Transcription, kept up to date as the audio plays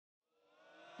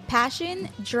Passion,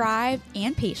 drive,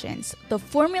 and patience, the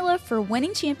formula for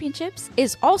winning championships,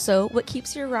 is also what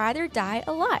keeps your ride or die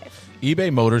alive.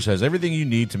 eBay Motors has everything you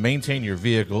need to maintain your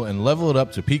vehicle and level it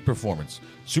up to peak performance.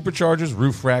 Superchargers,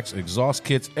 roof racks, exhaust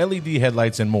kits, LED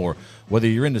headlights, and more. Whether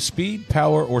you're into speed,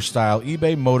 power, or style,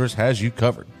 eBay Motors has you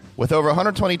covered. With over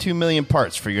 122 million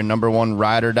parts for your number one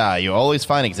ride or die, you'll always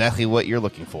find exactly what you're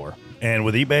looking for. And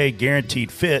with eBay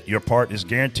Guaranteed Fit, your part is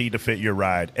guaranteed to fit your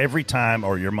ride every time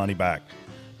or your money back.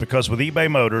 Because with eBay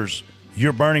Motors,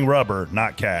 you're burning rubber,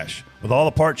 not cash. With all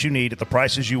the parts you need at the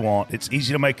prices you want, it's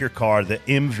easy to make your car the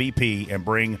MVP and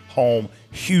bring home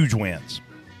huge wins.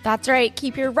 That's right.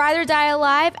 Keep your ride or die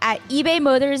alive at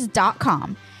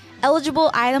ebaymotors.com.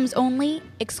 Eligible items only.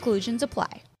 Exclusions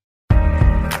apply.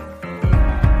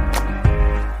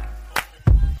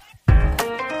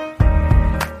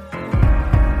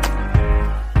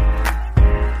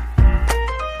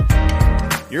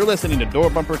 You're listening to Door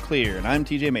Bumper Clear, and I'm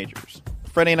TJ Majors.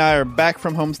 Freddie and I are back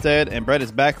from Homestead, and Brett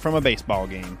is back from a baseball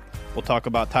game. We'll talk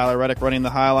about Tyler Reddick running the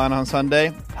High Line on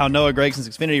Sunday, how Noah Gregson's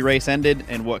Xfinity race ended,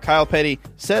 and what Kyle Petty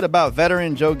said about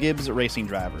veteran Joe Gibbs racing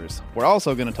drivers. We're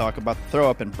also going to talk about the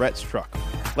throw-up in Brett's truck.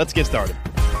 Let's get started.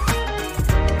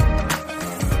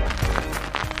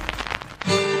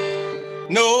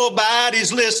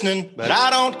 Nobody's listening, but I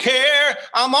don't care.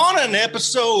 I'm on an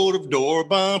episode of Door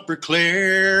Bumper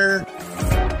Clear.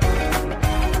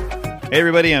 Hey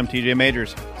everybody, I'm TJ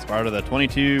Majors. It's part of the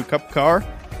 22 Cup car.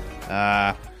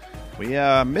 We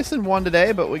missing one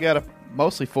today, but we got a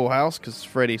mostly full house because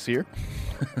Freddie's here.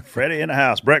 Freddie in the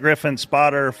house. Brett Griffin,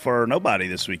 spotter for nobody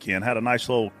this weekend. Had a nice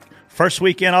little first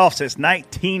weekend off since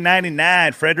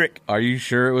 1999, Frederick. Are you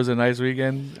sure it was a nice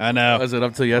weekend? I know. Was it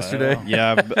up till yesterday? Well,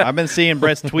 yeah, I've been seeing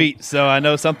Brett's tweet, so I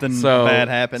know something bad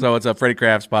happened. So it's a Freddie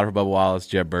Kraft, spotter for Bubba Wallace,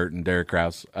 Jeb Burton, Derek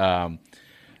Kraus.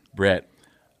 Brett,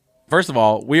 first of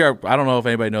all, I don't know if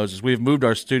anybody knows this, we've moved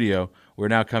our studio. We're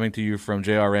now coming to you from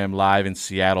JRM live in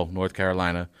Seattle, North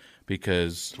Carolina,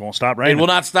 because it won't stop raining. It will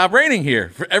not stop raining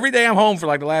here. Every day I'm home for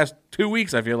like the last 2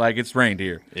 weeks, I feel like it's rained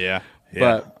here. Yeah.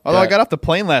 But although I got off the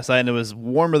plane last night and it was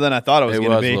warmer than I thought it was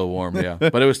going to be. It was a little warm, yeah.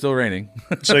 But it was still raining.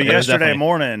 So yesterday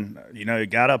morning, you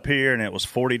got up here and it was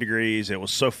 40 degrees. It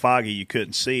was so foggy you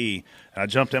couldn't see. I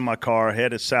jumped in my car,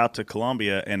 headed south to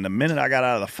Columbia, and the minute I got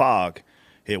out of the fog,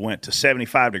 it went to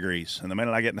 75 degrees. And the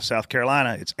minute I get into South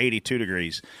Carolina, it's 82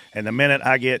 degrees. And the minute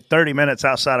I get 30 minutes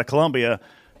outside of Columbia,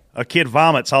 a kid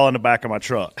vomits all in the back of my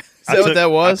truck. Is that what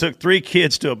that was? I took 3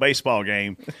 kids to a baseball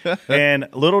game, and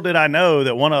little did I know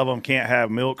that one of them can't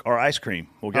have milk or ice cream.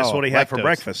 Well, guess what he had for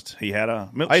breakfast? He had a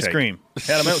milkshake. Ice cream.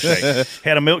 Had a milkshake.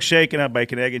 Had a milkshake and a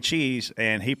bacon, egg, and cheese,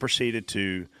 and he proceeded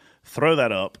to throw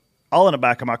that up all in the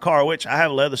back of my car, which I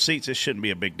have leather seats. It shouldn't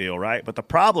be a big deal, right? But the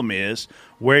problem is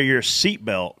where your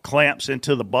seatbelt clamps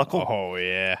into the buckle. Oh,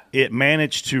 yeah. It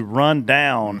managed to run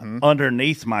down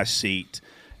underneath my seat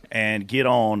and get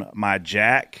on my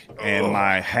jack and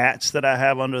my hats that I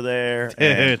have under there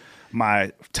and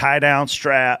my tie-down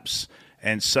straps.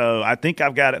 And so I think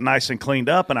I've got it nice and cleaned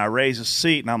up, and I raise the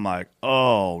seat, and I'm like,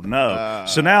 oh, no.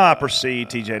 So now I proceed,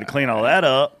 TJ, to clean all that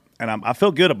up, and I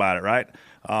feel good about it, right?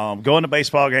 Go in the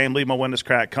baseball game, leave my windows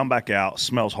cracked, come back out,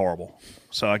 smells horrible.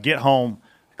 So I get home,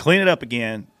 clean it up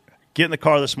again, get in the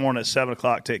car this morning at 7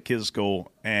 o'clock, take kids to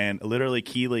school, and literally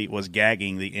Keely was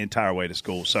gagging the entire way to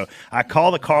school. So I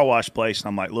call the car wash place, and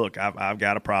I'm like, look, I've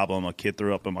got a problem. A kid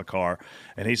threw up in my car.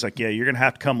 And he's like, yeah, you're going to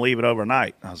have to come leave it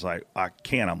overnight. I was like, I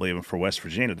can't. I'm leaving for West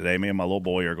Virginia today. Me and my little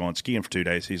boy are going skiing for 2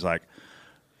 days. He's like,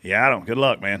 yeah, I don't. Good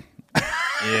luck, man.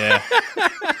 Yeah.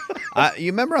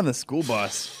 You remember on the school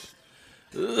bus?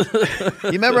 You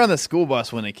remember on the school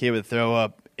bus when a kid would throw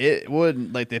up? It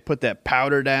wouldn't, like, they put that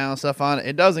powder down stuff on it.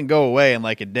 It doesn't go away in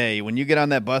like a day. When you get on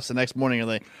that bus the next morning, you're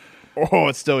like, oh,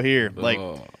 it's still here. Like,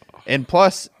 and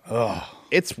plus,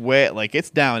 it's wet. Like,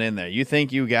 it's down in there. You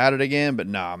think you got it again, but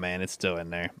nah, man, it's still in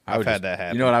there. I've had that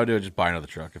happen. You know what I would do? Just buy another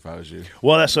truck if I was you.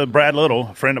 Well, that's Brad Little,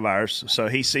 a friend of ours. So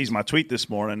he sees my tweet this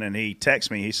morning, and he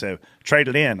texts me. He said, trade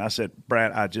it in. I said,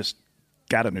 Brad, I just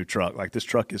got a new truck. Like, this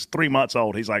truck is 3 months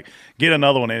old. He's like, get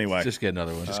another one anyway. Just get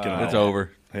another one. Just get another It's one.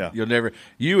 over. Yeah. You'll never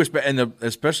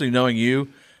especially knowing you,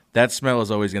 that smell is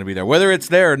always going to be there. Whether it's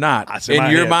there or not, in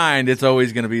your mind, it's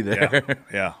always going to be there.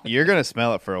 Yeah. You're going to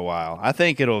smell it for a while. I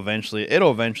think it'll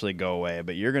eventually go away,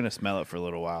 but you're going to smell it for a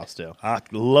little while still. I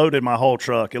loaded my whole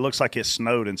truck. It looks like it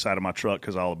snowed inside of my truck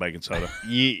because of all the baking soda.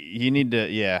 You need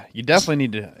to, you definitely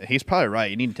need to. He's probably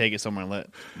right. You need to take it somewhere and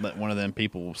let one of them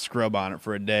people scrub on it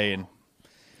for a day and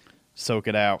soak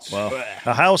it out. Well,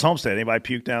 how was Homestead? Anybody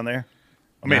puke down there?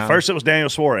 I mean, No. first it was Daniel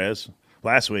Suarez.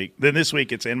 last week. Then this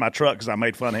week it's in my truck because I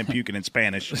made fun of him puking in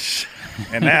Spanish.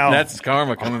 And now That's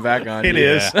karma coming back on it you.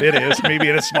 is. It is. Me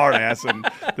being a smart ass, and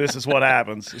this is what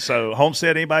happens. So,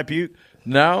 Homestead, anybody puke?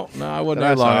 No, I wasn't That I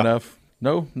there long saw. enough.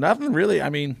 No, nothing really. I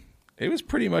mean, it was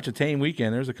pretty much a tame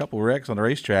weekend. There was a couple wrecks on the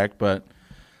racetrack, but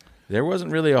there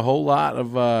wasn't really a whole lot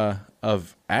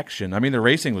of action. I mean, the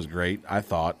racing was great, I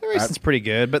thought. The racing's pretty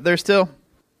good, but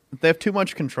they have too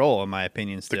much control, in my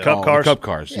opinion. Still, Cup cars? Cup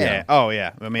cars, Yeah. yeah. Oh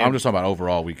yeah. I mean, I'm just talking about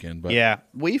overall weekend, but yeah,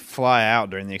 we fly out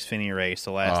during the Xfinity race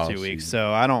the last Oh, 2 weeks, see.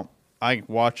 so I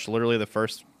watched literally the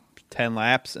first 10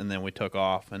 laps, and then we took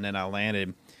off, and then I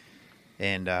landed,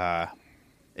 and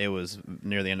it was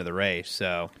near the end of the race.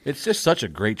 So it's just such a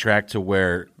great track to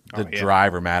where the yeah.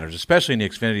 driver matters, especially in the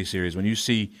Xfinity Series. When you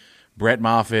see Brett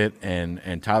Moffitt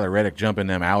and Tyler Reddick jump in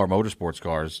them Hour Motorsports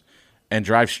cars and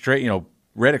drive straight,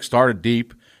 Reddick started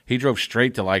deep. He drove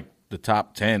straight to like the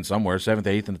top 10 somewhere, 7th,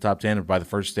 8th in the top 10 by the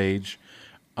first stage.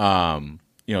 They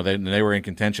were in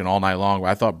contention all night long.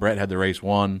 I thought Brett had the race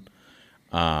won.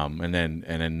 And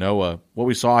then Noah, what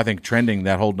we saw, I think, trending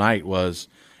that whole night was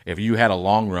if you had a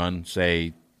long run,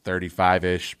 say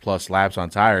 35-ish plus laps on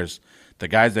tires, the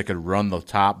guys that could run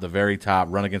the very top,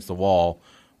 run against the wall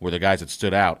were the guys that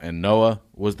stood out. And Noah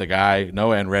was the guy,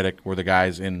 Noah and Reddick were the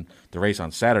guys in the race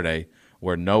on Saturday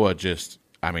where Noah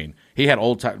he had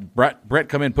Brett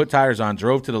come in, put tires on,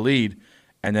 drove to the lead,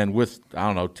 and then with,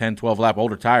 10, 12 lap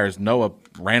older tires, Noah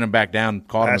ran him back down,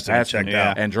 caught him, Passed him, passed checked him,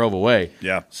 out. and drove away.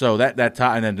 Yeah. So that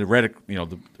top, and then the Reddick,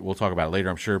 we'll talk about it later,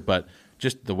 I'm sure, but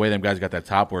just the way them guys got that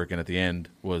top working at the end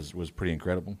was pretty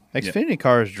incredible. Xfinity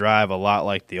cars drive a lot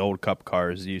like the old Cup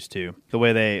cars used to. The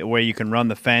way where you can run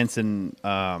the fence and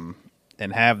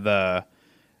have the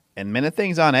minute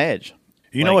things on edge.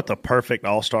 You know what the perfect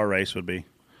all-star race would be?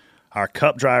 Our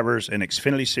Cup drivers in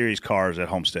Xfinity Series cars at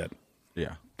Homestead.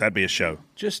 Yeah. That'd be a show.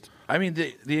 The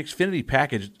Xfinity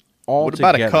package all What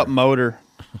about together a Cup motor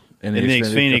in in the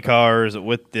Xfinity cars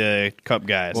with the Cup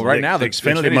guys? Well, right now the the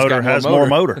Xfinity Xfinity's motor got has more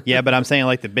motor. Yeah, but I'm saying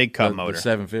like the big Cup the motor.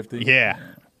 750. Yeah.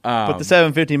 Put the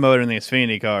 750 motor in the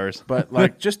Xfinity cars.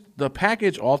 But just the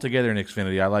package altogether in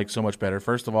Xfinity, I like so much better.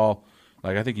 First of all,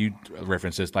 I think you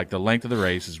referenced this, the length of the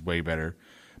race is way better.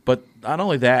 But not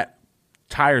only that,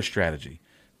 tire strategy.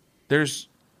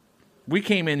 We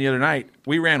came in the other night,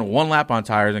 we ran one lap on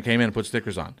tires and came in and put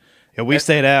stickers on. Yeah, we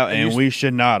stayed out, and you- we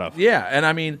should not have. Yeah,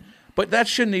 and but that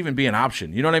shouldn't even be an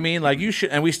option. You know what I mean? You should,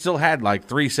 and we still had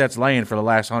 3 sets laying for the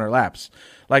last 100 laps.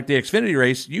 Like the Xfinity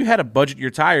race, you had to budget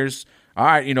your tires. All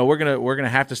right, we're gonna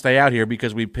have to stay out here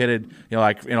because we pitted.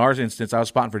 Like in our instance, I was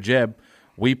spotting for Jeb.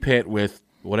 We pit with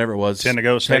whatever it was, 10 to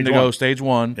go, stage one. stage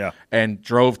 1, Yeah. and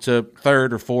drove to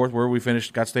 3rd or 4th where we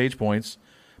finished, got stage points.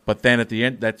 But then at the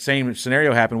end, that same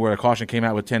scenario happened where a caution came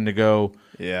out with 10 to go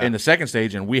in the second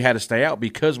stage, and we had to stay out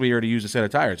because we already used a set of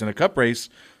tires. In a Cup race,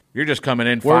 you're just coming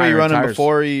in. Where were you firing running tires.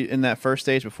 before you in that first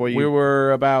stage? Before you, We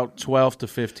were about 12th to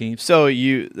 15th. so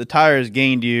the tires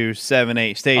gained you 7,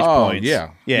 8 stage points. yeah.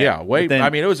 Wait,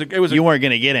 But then it was you weren't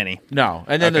going to get any. no,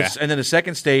 and then Okay. the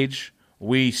second stage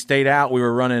we stayed out. We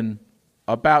were running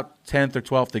about 10th or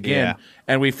 12th again, Yeah.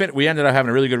 and we ended up having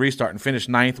a really good restart and finished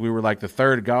 9th. We were the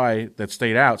third guy that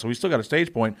stayed out, so we still got a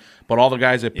stage point. But all the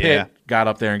guys at pit Yeah. got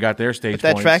up there and got their stage But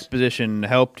that points. track position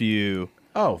helped you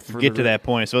for get to that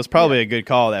point. So it's probably a good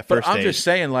call that But first I'm stage. just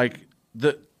saying,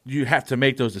 you have to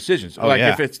make those decisions.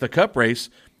 yeah. If it's the Cup race,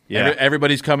 Yeah.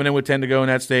 everybody's coming in with 10 to go in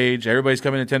that stage. Everybody's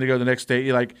coming in 10 to go the next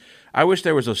stage. I wish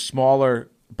there was a smaller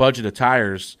budget of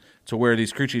tires to where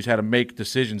these crew chiefs had to make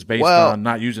decisions based on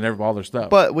not using all their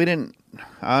stuff. But we didn't.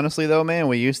 Honestly, though, man,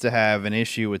 we used to have an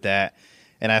issue with that,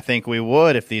 and I think we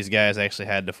would if these guys actually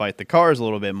had to fight the cars a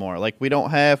little bit more. We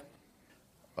don't have,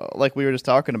 like we were just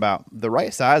talking about, the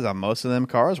right size on most of them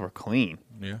cars were clean.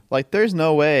 Yeah. There's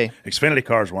no way. Xfinity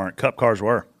cars weren't. Cup cars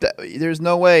were. There's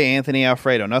no way Anthony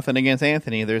Alfredo. Nothing against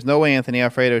Anthony. There's no way Anthony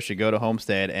Alfredo should go to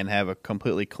Homestead and have a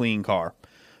completely clean car.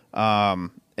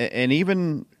 And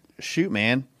even shoot,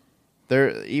 man.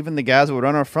 Even the guys that would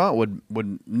run up front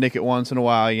would nick it once in a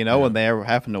while, when they were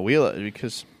having to wheel it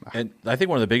because. And I think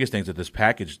one of the biggest things that this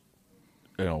package,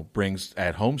 brings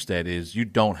at Homestead is you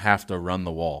don't have to run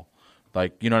the wall.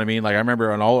 You know what I mean? I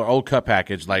remember an old Cup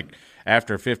package,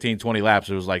 after 15, 20 laps,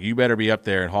 it was you better be up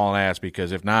there and hauling ass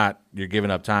because if not, you're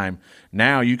giving up time.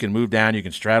 Now you can move down, you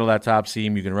can straddle that top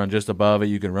seam, you can run just above it,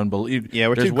 you can run below. We're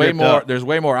there's too way gripped more. up. There's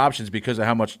way more options because of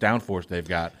how much downforce they've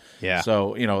got. Yeah.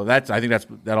 So I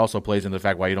think that also plays into the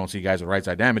fact why you don't see guys with right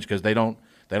side damage because they don't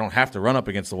have to run up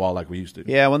against the wall like we used to.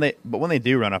 Yeah, when they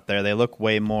do run up there, they look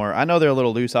way more. I know they're a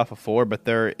little loose off of 4, but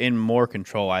they're in more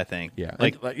control. I think. Yeah,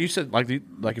 like you said, like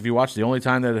if you watch, the only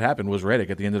time that it happened was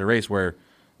Reddick at the end of the race where,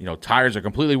 tires are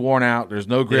completely worn out. There's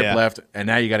no grip Yeah. left, and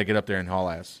now you got to get up there and haul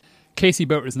ass. Casey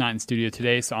Boat is not in studio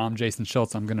today, so I'm Jason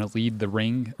Schultz. I'm going to lead the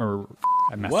ring, or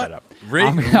I messed that up.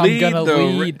 I'm going to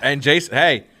lead. And Jason,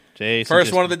 hey, Jason first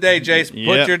just- one of the day, Jason.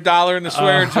 Put Yep. your dollar in the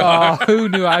swear jar. Oh, who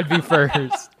knew I'd be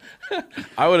first?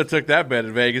 I would have took that bet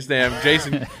in Vegas. Damn,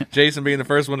 Jason being the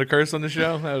first one to curse on the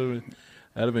show.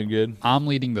 That'd have been good. I'm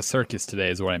leading the circus today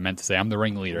is what I meant to say. I'm the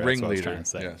ringleader. That's what I was trying to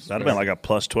say. Yes. That'd have been like a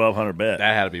plus 1,200 bet.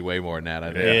 That had to be way more than that.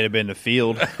 I think. It'd have been the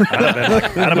field. That'd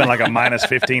have been like a minus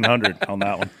 1,500 on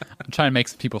that one. I'm trying to make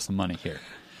some people some money here.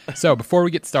 So before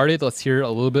we get started, let's hear a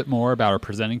little bit more about our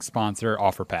presenting sponsor,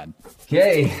 OfferPad.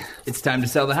 Okay, it's time to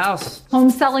sell the house.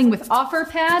 Home selling with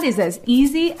OfferPad is as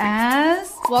easy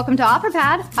as... Welcome to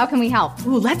OfferPad. How can we help?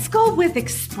 Ooh, let's go with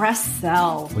Express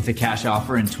Sell. With a cash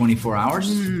offer in 24 hours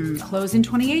Close in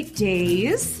 28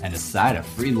 days. and a side of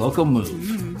free local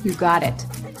move. You got it.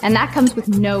 And that comes with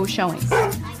no showings.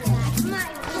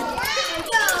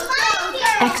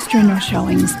 Extra no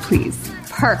showings, please.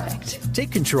 Perfect. Take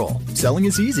control. Selling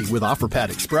is easy with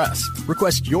OfferPad Express.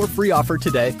 Request your free offer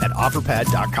today at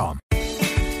OfferPad.com.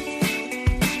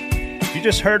 You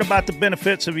just heard about the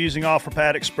benefits of using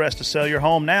OfferPad Express to sell your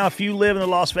home. Now, if you live in the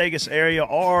Las Vegas area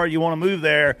or you want to move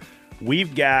there,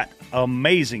 we've got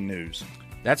amazing news.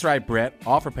 That's right, Brett.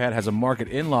 OfferPad has a market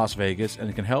in Las Vegas and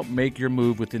it can help make your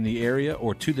move within the area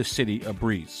or to the city a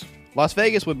breeze. Las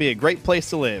Vegas would be a great place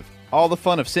to live. All the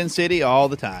fun of Sin City all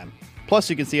the time. Plus,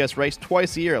 you can see us race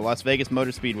twice a year at Las Vegas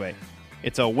Motor Speedway.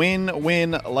 It's a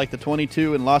win-win like the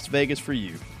 22 in Las Vegas for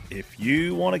you. If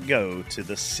you want to go to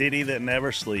the city that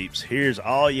never sleeps, here's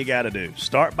all you got to do.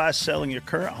 Start by selling your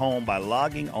current home by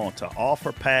logging on to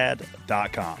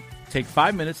OfferPad.com. Take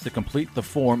 5 minutes to complete the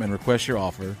form and request your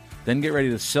offer. Then get ready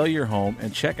to sell your home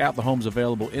and check out the homes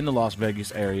available in the Las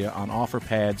Vegas area on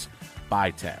OfferPad's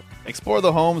Buy tab. Explore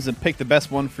the homes and pick the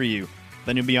best one for you.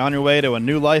 Then you'll be on your way to a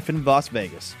new life in Las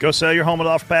Vegas. Go sell your home at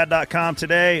OfferPad.com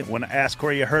today. When asked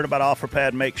where you heard about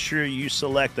OfferPad, make sure you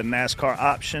select the NASCAR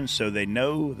option so they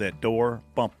know that Door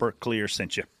Bumper Clear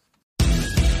sent you.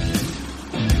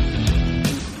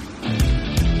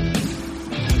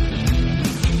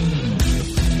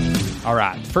 All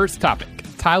right, first topic.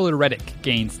 Tyler Reddick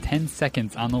gains 10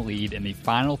 seconds on the lead in the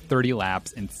final 30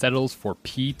 laps and settles for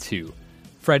P2.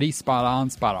 Freddie, spot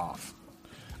on, spot off.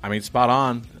 I mean, spot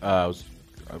on.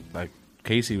 Like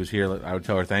Casey was here, I would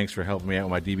tell her thanks for helping me out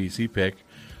with my DBC pick.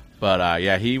 But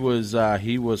yeah, he was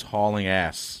hauling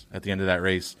ass at the end of that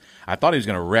race. I thought he was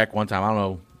going to wreck one time. I don't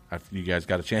know if you guys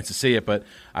got a chance to see it, but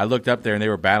I looked up there and they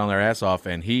were battling their ass off.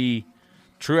 And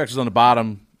Truex was on the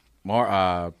bottom.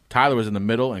 Tyler was in the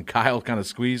middle, and Kyle kind of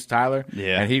squeezed Tyler.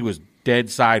 Yeah. And he was dead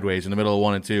sideways in the middle of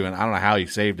 1 and 2. And I don't know how he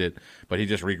saved it, but he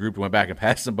just regrouped and went back and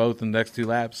passed them both in the next 2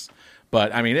 laps.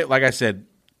 But I mean, like I said,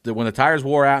 when the tires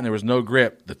wore out and there was no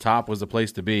grip, the top was the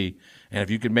place to be. And if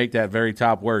you could make that very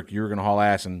top work, you were going to haul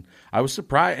ass. And I was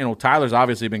surprised. Tyler's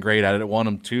obviously been great at it. It won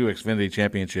him 2 Xfinity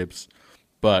championships.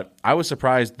 But I was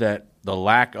surprised that the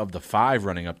lack of the 5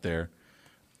 running up there,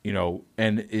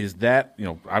 and is that,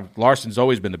 Larson's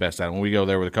always been the best at it when we go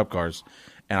there with the Cup cars.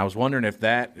 And I was wondering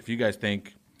if you guys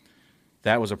think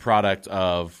that was a product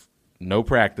of no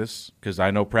practice, because I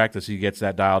know practice he gets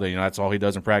that dialed in. That's all he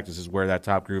does in practice is wear that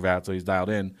top groove out so he's dialed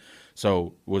in.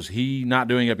 So was he not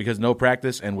doing it because no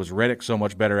practice, and was Reddick so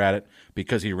much better at it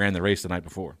because he ran the race the night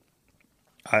before?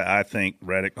 I think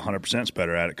Reddick 100% is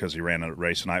better at it because he ran a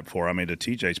race the night before. I mean, to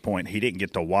TJ's point, he didn't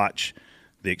get to watch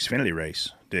the Xfinity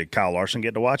race. Did Kyle Larson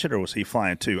get to watch it, or was he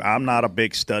flying too? I'm not a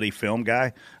big study film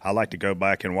guy. I like to go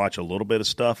back and watch a little bit of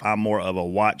stuff. I'm more of a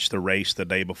watch the race the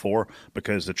day before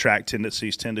because the track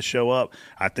tendencies tend to show up.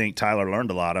 I think Tyler learned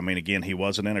a lot. I mean, again, he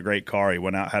wasn't in a great car. He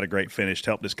went out, had a great finish,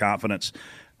 helped his confidence.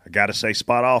 I got to say,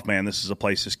 spot off, man. This is a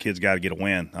place this kid's got to get a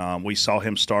win. We saw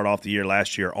him start off the year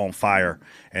last year on fire,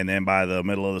 and then by the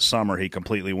middle of the summer, he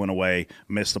completely went away,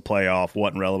 missed the playoff,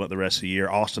 wasn't relevant the rest of the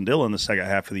year. Austin Dillon, the second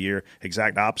half of the year,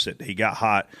 exact opposite. He got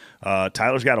hot.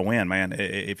 Tyler's got to win, man.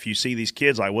 If you see these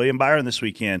kids like William Byron this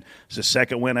weekend, it's the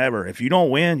second win ever. If you don't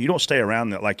win, you don't stay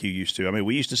around like you used to. I mean,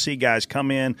 we used to see guys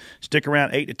come in, stick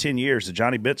around 8 to 10 years, the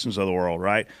Johnny Bitsons of the world,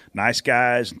 right? Nice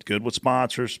guys, good with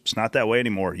sponsors. It's not that way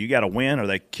anymore. You got to win or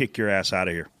they kick your ass out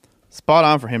of here. Spot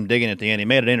on for him digging at the end. He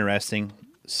made it interesting.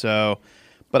 So,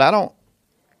 but I don't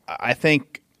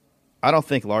think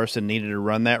Larson needed to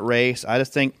run that race. I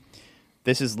just think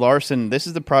this is Larson. This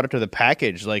is the product of the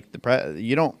package.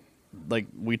 You don't, like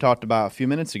we talked about a few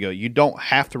minutes ago, you don't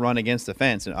have to run against the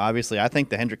fence. And obviously, I think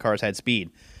the Hendrick cars had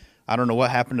speed. I don't know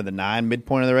what happened to the 9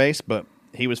 midpoint of the race, but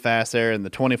he was fast there, and the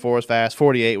 24 was fast,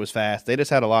 48 was fast. They just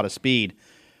had a lot of speed.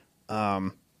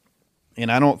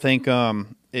 And I don't think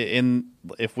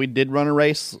if we did run a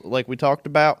race like we talked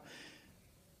about,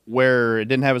 where it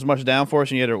didn't have as much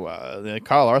downforce, and you had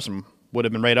Kyle Larson would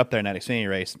have been right up there in that Xfinity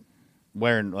race,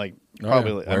 wearing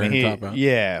probably. Yeah. I mean,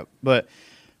 yeah, but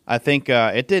I think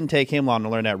it didn't take him long to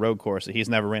learn that road course that he's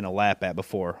never ran a lap at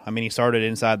before. I mean, he started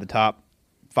inside the top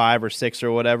 5 or 6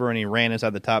 or whatever, and he ran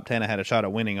inside the top 10 and had a shot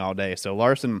at winning all day. So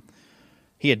Larson,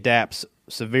 he adapts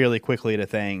severely quickly to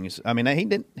things. I mean,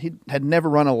 he had never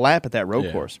run a lap at that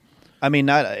road course. I mean,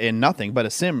 not in nothing but a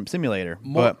simulator.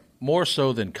 More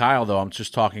so than Kyle, though. I'm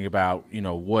just talking about,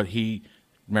 what he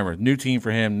 – remember, new team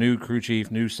for him, new crew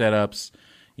chief, new setups.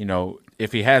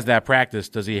 If he has that practice,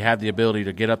 does he have the ability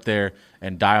to get up there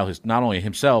and dial his not only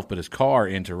himself but his car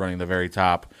into running the very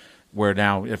top, where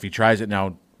now if he tries it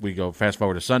now – we go fast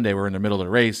forward to Sunday, we're in the middle of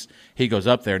the race. He goes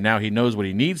up there. Now he knows what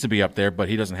he needs to be up there, but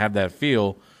he doesn't have that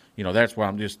feel. That's why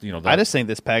I'm just, I just think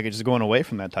this package is going away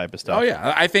from that type of stuff. Oh,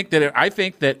 yeah. I think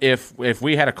that if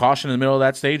we had a caution in the middle of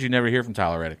that stage, you never hear from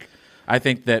Tyler Reddick. I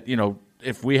think that,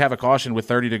 if we have a caution with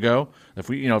 30 to go, if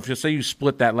you say you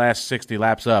split that last 60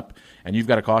 laps up and you've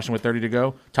got a caution with 30 to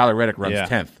go, Tyler Reddick runs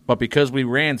 10th. But because we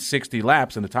ran 60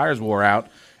 laps and the tires wore out,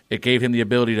 it gave him the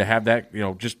ability to have that,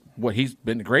 just what he's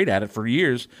been great at it for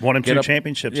years. Won him 2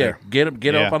 championships there. Get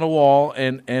up on the wall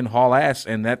and haul ass,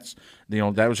 and that's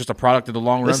that was just a product of the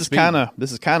long run. This is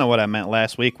kind of what I meant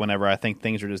last week. Whenever I think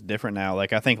things are just different now.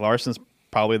 Like I think Larson's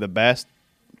probably the best.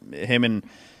 Him and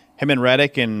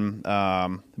Reddick and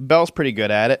Bell's pretty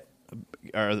good at it.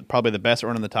 Are probably the best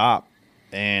running the top.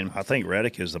 And I think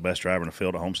Reddick is the best driver in the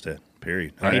field at Homestead.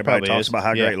 Period. Everybody talks about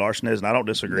how great Larson is, and I don't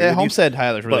disagree. Yeah, with Homestead you.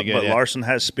 Tyler's really good. But Larson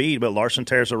has speed, but Larson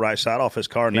tears the right side off his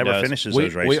car and never finishes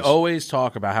those races. We always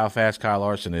talk about how fast Kyle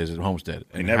Larson is at Homestead,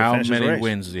 and how many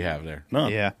wins does he have there?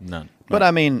 None. Yeah, none. But I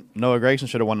mean, Noah Gragson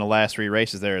should have won the last 3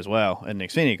 races there as well in the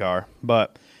Xfinity car.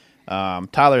 But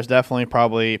Tyler's definitely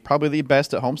probably the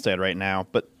best at Homestead right now.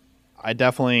 But I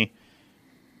definitely,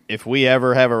 if we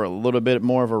ever have a little bit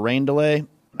more of a rain delay,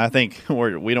 I think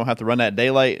we don't have to run that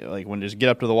daylight. Like when just get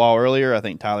up to the wall earlier, I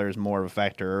think Tyler is more of a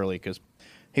factor early because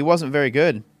he wasn't very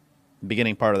good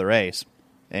beginning part of the race.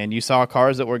 And you saw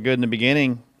cars that were good in the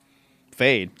beginning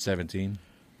fade. 17.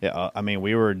 Yeah, I mean,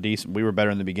 we were decent. We were better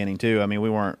in the beginning too. I mean, we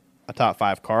weren't a top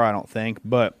 5 car, I don't think,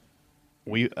 but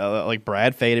we like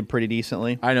Brad faded pretty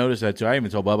decently. I noticed that too. I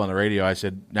even told Bub on the radio. I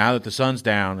said, now that the sun's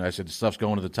down, I said the stuff's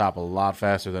going to the top a lot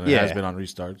faster than it has been on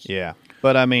restarts. Yeah,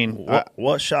 but I mean,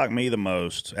 what shocked me the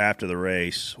most after the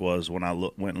race was when I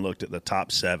went and looked at the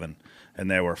top 7, and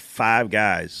there were 5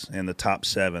 guys in the top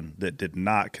 7 that did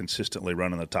not consistently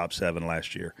run in the top 7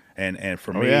 last year. And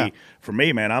for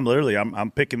me, man,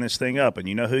 I'm picking this thing up, and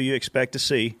you know who you expect to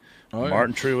see.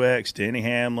 Martin Truex, Denny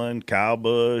Hamlin, Kyle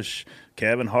Busch,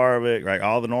 Kevin Harvick, right?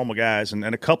 All the normal guys, and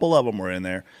a couple of them were in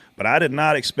there. But I did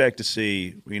not expect to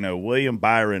see, William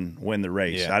Byron win the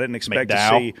race. Yeah. I didn't expect to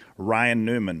see Ryan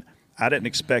Newman. I didn't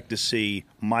expect to see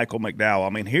Michael McDowell. I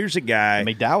mean, here's a guy.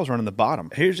 McDowell's running the bottom.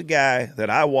 Here's a guy that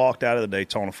I walked out of the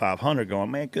Daytona 500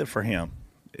 going, man, good for him.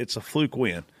 It's a fluke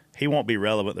win. He won't be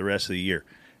relevant the rest of the year.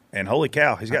 And holy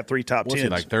cow, he's got 3 top 10s. Was he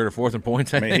like 3rd or 4th in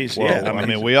points? I mean, he's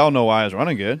we all know why he's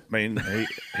running good. I mean,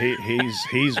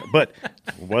 he's but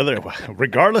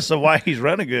regardless of why he's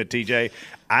running good, TJ,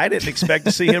 I didn't expect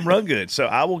to see him run good. So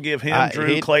I will give him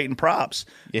Drew Clayton props.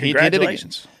 Yeah,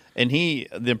 congratulations. And the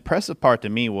impressive part to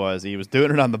me was he was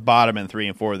doing it on the bottom in 3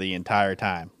 and 4 the entire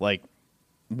time. Like,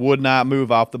 would not move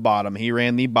off the bottom. He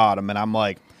ran the bottom, and I'm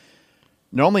like,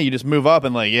 normally you just move up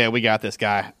and like, yeah, we got this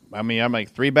guy. I mean, I'm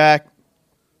like 3 back.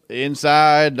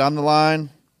 Inside, on the line,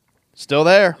 still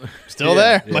there.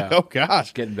 There. Yeah. Like, oh, gosh.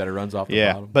 Just getting better runs off the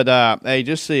bottom. But, hey,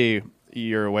 just so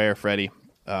you're aware, Freddie,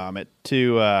 at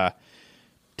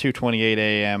 2:28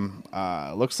 a.m.,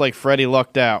 looks like Freddie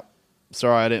lucked out.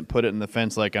 Sorry I didn't put it in the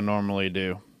fence like I normally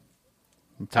do.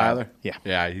 Tyler? Yeah.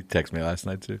 Yeah, he texted me last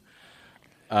night, too.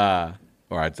 I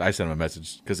sent him a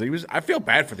message because I feel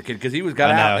bad for the kid because he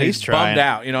got out. He's bummed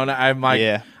out, and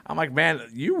I'm like, man,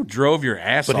 you drove your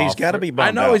ass off. But he's got to be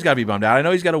bummed out. I know he's got to be bummed out. I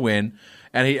know he's got to win.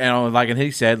 And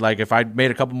he said, like, if I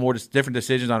made a couple more different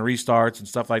decisions on restarts and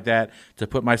stuff like that to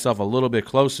put myself a little bit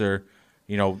closer,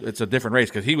 it's a different race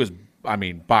because he was,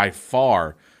 by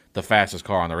far the fastest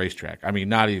car on the racetrack.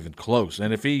 Not even close.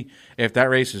 And if that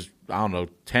race is,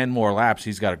 10 more laps,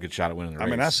 he's got a good shot at winning the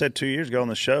race. I said 2 years ago on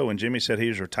the show when Jimmy said he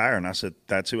was retiring, I said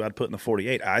that's who I'd put in the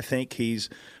 48. I think he's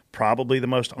probably the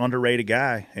most underrated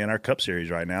guy in our Cup Series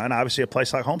right now. And obviously a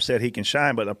place like Homestead, he can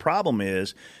shine. But the problem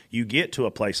is you get to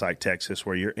a place like Texas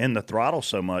where you're in the throttle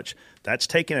so much, that's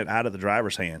taking it out of the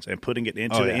driver's hands and putting it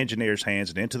into the engineer's hands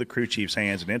and into the crew chief's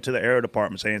hands and into the aero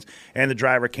department's hands, and the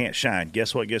driver can't shine.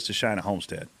 Guess what gets to shine at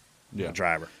Homestead? Yeah. The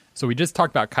driver. So we just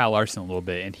talked about Kyle Larson a little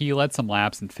bit, and he led some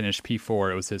laps and finished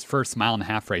P4. It was his first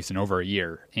mile-and-a-half race in over a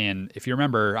year. And if you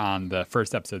remember on the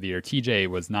first episode of the year, TJ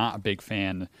was not a big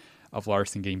fan of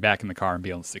Larson getting back in the car and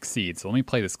being able to succeed. So let me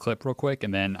play this clip real quick,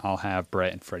 and then I'll have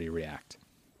Brett and Freddie react.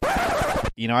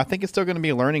 I think it's still going to be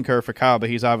a learning curve for Kyle, but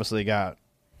he's obviously got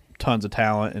tons of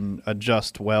talent and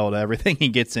adjusts well to everything he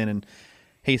gets in, and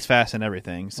he's fast in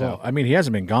everything. So well, he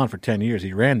hasn't been gone for 10 years.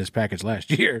 He ran this package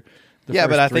last year.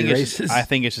 But I think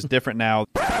it's just different now.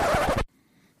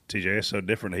 TJ is so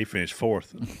different. He finished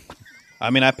 4th.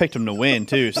 I picked him to win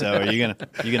too. So are you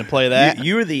gonna play that?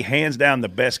 You are the hands down the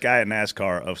best guy in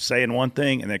NASCAR of saying one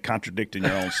thing and then contradicting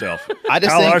your own self.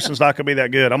 Kyle Larson's not going to be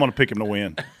that good. I'm going to pick him to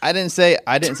win. I didn't say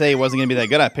he wasn't going to be that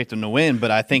good. I picked him to win,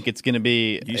 but I think it's going to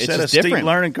be. You it's set just a different. steep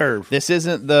learning curve. This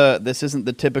isn't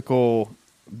the typical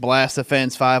blast the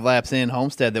fence 5 laps in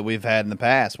Homestead that we've had in the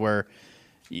past, where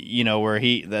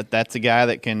that's a guy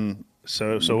that can.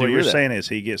 So what you're saying is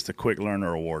he gets the quick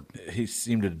learner award. He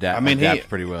seemed to adapt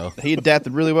pretty well. He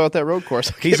adapted really well at that road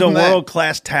course. He's a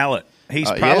world-class talent.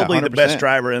 He's probably the best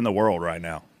driver in the world right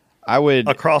now. I would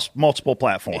across multiple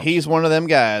platforms. He's one of them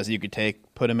guys you could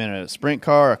put him in a sprint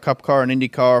car, a cup car, an Indy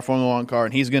car, Formula One car,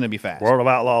 and he's going to be fast. World of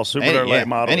Outlaws, Super Dirt late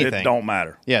model, anything. It don't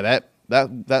matter. Yeah,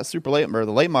 that Super late or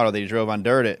the late model that he drove on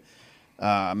dirt at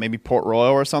maybe Port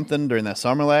Royal or something during that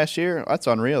summer last year. That's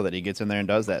unreal that he gets in there and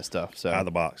does that stuff. So out of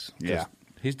the box, yeah,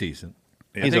 he's decent.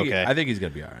 Yeah. He's okay. I think he's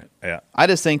going to be all right. Yeah, I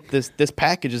just think this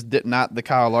package is not the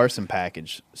Kyle Larson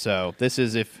package. So this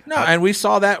is and we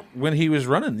saw that when he was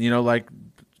running. Like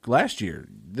last year.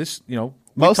 This,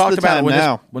 most of the time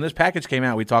when this package came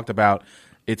out, we talked about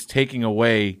it's taking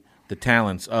away the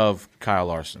talents of Kyle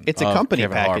Larson. It's a company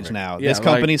Kevin package Harvick. now. Yeah, this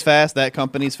company's fast. That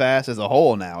company's fast as a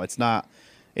whole now. It's not.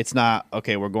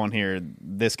 Okay, we're going here.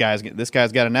 This guy's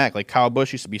got a knack. Like Kyle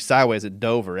Busch used to be sideways at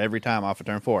Dover every time off of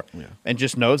turn 4, and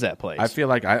just knows that place. I feel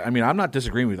like I'm not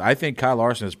disagreeing with you. I think Kyle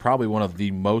Larson is probably one of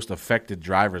the most affected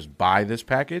drivers by this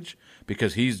package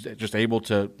because he's just able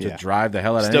to drive the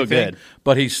hell out of anything. Good,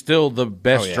 but he's still the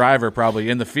best driver probably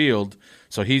in the field,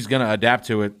 so he's going to adapt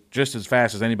to it just as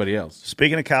fast as anybody else.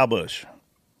 Speaking of Kyle Busch,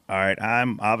 all right,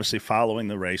 I'm obviously following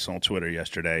the race on Twitter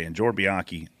yesterday, and George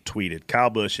Bianchi tweeted, Kyle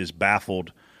Busch is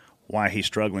baffled why he's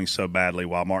struggling so badly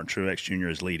while Martin Truex Jr.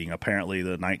 is leading. Apparently,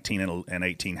 the 19 and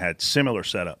 18 had similar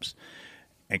setups.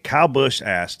 And Kyle Busch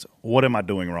asked, what am I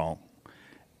doing wrong?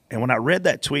 And when I read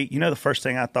that tweet, the first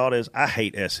thing I thought is, I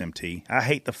hate SMT. I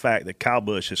hate the fact that Kyle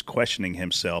Busch is questioning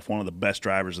himself, one of the best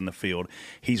drivers in the field.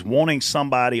 He's wanting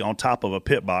somebody on top of a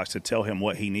pit box to tell him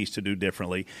what he needs to do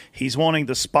differently. He's wanting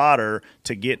the spotter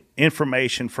to get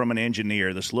information from an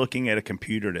engineer that's looking at a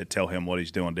computer to tell him what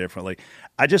he's doing differently.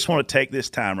 I just want to take this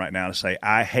time right now to say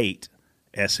I hate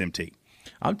SMT.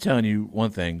 I'm telling you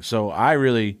one thing. So I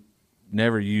really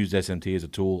never used SMT as a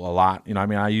tool a lot.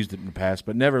 I used it in the past,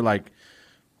 but never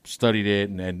studied it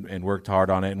and worked hard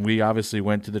on it. And we obviously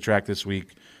went to the track this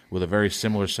week with a very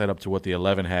similar setup to what the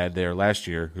 11 had there last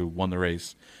year, who won the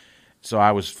race. So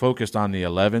I was focused on the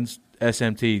 11's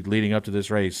SMT leading up to this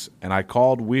race, and I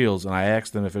called Wheels and I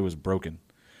asked them if it was broken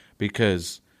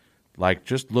because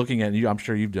just looking at you, I'm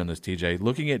sure you've done this, TJ,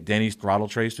 looking at Denny's throttle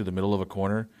trace through the middle of a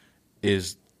corner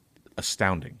is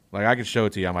astounding. I could show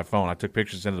it to you on my phone. I took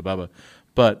pictures into the Bubba,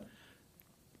 but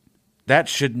that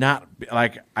should not be,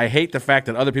 I hate the fact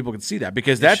that other people can see that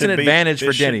because that's an advantage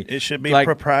for Denny. It should be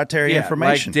proprietary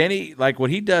information. Denny, what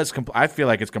he does, I feel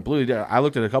like it's completely different. I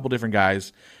looked at a couple different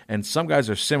guys, and some guys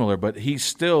are similar, but he's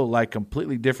still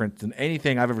completely different than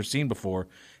anything I've ever seen before.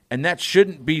 And that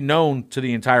shouldn't be known to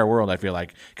the entire world, I feel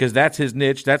like, because that's his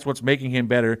niche. That's what's making him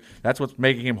better. That's what's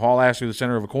making him haul ass through the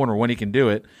center of a corner when he can do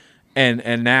it.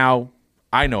 And now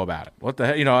I know about it. What the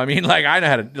hell? I know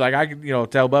how to, I can,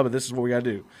 tell Bubba this is what we got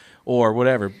to do. Or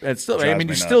whatever. It's still,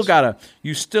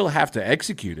 you still have to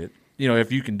execute it.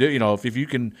 If you can do, if you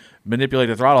can manipulate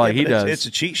the throttle like he does, it's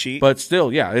a cheat sheet. But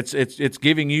still, it's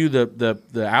giving you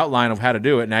the outline of how to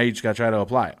do it. Now you just got to try to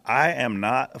apply it. I am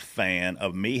not a fan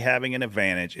of me having an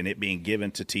advantage and it being given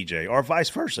to TJ, or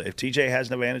vice versa. If TJ has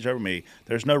an advantage over me,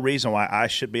 there's no reason why I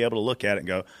should be able to look at it and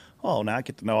go, oh, now I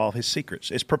get to know all his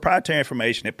secrets. It's proprietary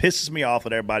information. It pisses me off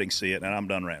that everybody can see it, and I'm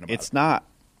done ranting about it. It's not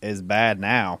as bad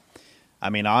now.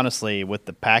 Honestly, with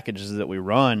the packages that we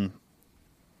run,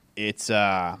 it's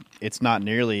not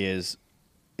nearly as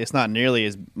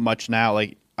much now.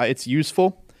 It's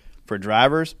useful for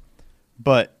drivers,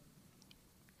 but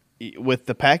with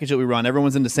the package that we run,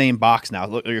 everyone's in the same box now.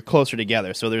 Look, you're closer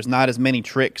together, so there's not as many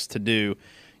tricks to do.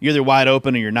 You're either wide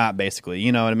open or you're not, basically.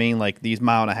 You know what I mean? These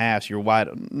mile and a halves, you're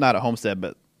wide. Not at Homestead,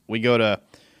 but we go to,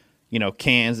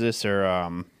 Kansas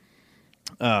or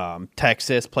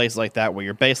Texas, places like that, where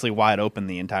you're basically wide open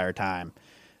the entire time.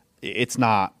 It's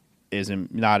not as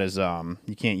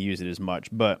you can't use it as much.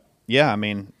 But yeah, I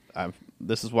mean,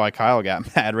 this is why Kyle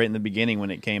got mad right in the beginning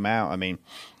when it came out. I mean,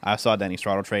 I saw Denny's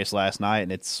throttle trace last night,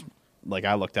 and it's like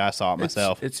I saw it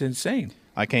myself. It's insane.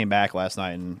 I came back last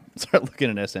night and started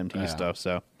looking at SMT stuff.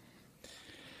 So,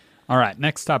 all right,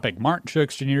 next topic. Martin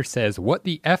Truex Jr. says, "What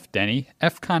the F, Denny?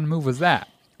 F-con move was that?"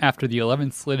 After the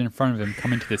 11 slid in front of him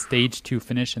coming to the stage 2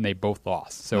 finish, and they both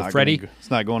lost. So, Freddie,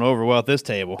 it's not going over well at this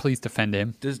table. Please defend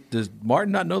him. Does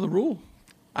Martin not know the rule?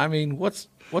 I mean, what's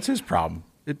his problem?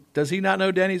 Does he not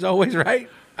know Denny's always right?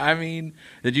 I mean,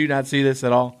 did you not see this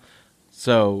at all?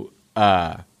 So,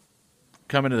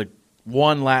 coming to the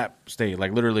one lap stage,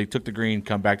 like literally took the green,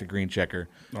 come back to green checker.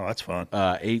 Oh, that's fun.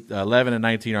 11 and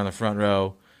 19 are on the front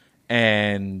row,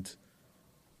 and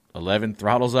 11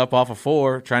 throttles up off of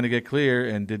 4, trying to get clear,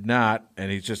 and did not.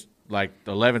 And he's just like,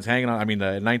 11's hanging on. I mean,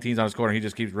 the 19's on his corner. He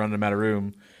just keeps running them out of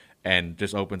room and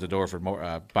just opens the door for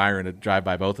Byron to drive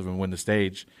by both of them and win the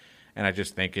stage. And I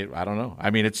just think I don't know.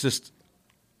 I mean, it's just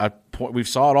a point. We've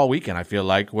saw it all weekend, I feel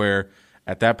like, where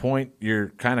at that point you're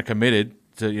kind of committed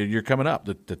to, you're coming up.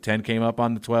 The 10 came up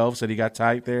on the 12, said he got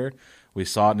tight there. We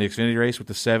saw it in the Xfinity race with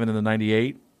the 7 and the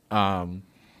 98.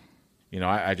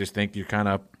 I just think you're kind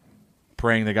of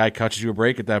praying the guy catches you a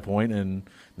break at that point, and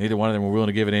neither one of them were willing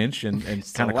to give an inch, and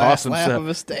kind of cost himself. Lap of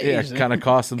a stage. Yeah, kind of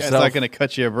cost himself. Guy's not going to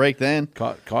cut you a break then.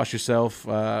 Cost yourself.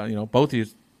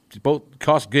 Both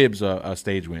cost Gibbs a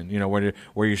stage win.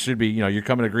 Where you should be. You're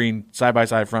coming to green side by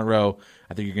side front row.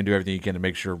 I think you can do everything you can to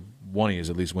make sure one of you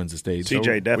at least wins the stage.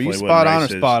 CJ definitely were you spot on or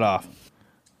spot off?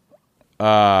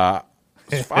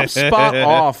 I'm spot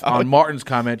off on Martin's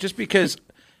comment, just because,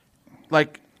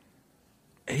 like,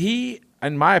 he,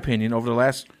 in my opinion, over the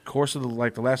last course of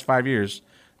the last 5 years,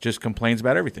 just complains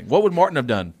about everything. What would Martin have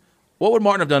done? What would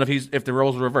Martin have done if the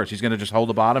roles were reversed? He's going to just hold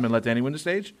the bottom and let Danny win the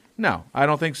stage? No, I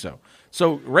don't think so.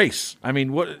 So race. I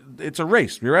mean, it's a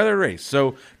race. We're rather a race.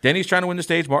 So Denny's trying to win the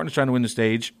stage. Martin's trying to win the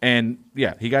stage. And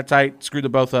yeah, he got tight, screwed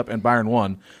them both up, and Byron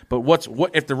won. But what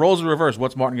if the roles are reversed?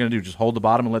 What's Martin going to do? Just hold the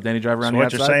bottom and let Denny drive around the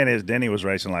outside? So what you're saying is Denny was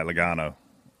racing like Logano.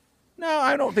 No,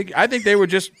 I don't think. I think they were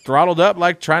just throttled up,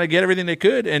 like trying to get everything they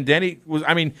could. And Denny was.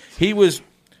 I mean, he was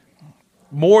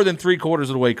more than 3/4 of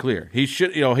the way clear. He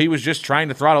should. He was just trying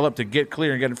to throttle up to get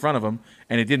clear and get in front of him,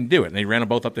 and he didn't do it. And they ran them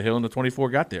both up the hill, and the 24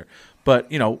 got there.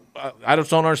 But I just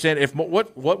don't understand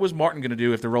what was Martin going to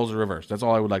do if the roles are reversed. That's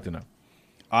all I would like to know.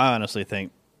 I honestly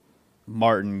think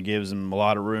Martin gives him a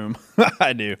lot of room.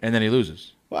 I do. And then he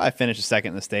loses. Well, I finished second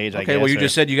in the stage. Okay, well, you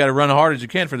just said you got to run hard as you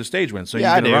can for the stage win. So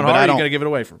yeah, you're going to run hard, you're going to give it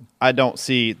away from him. I don't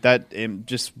see that.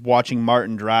 Just watching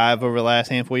Martin drive over the last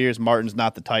handful of years, Martin's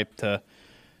not the type to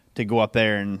go up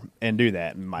there and do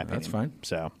that, in my opinion. That's fine.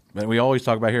 So, but we always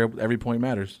talk about here, every point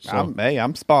matters. So.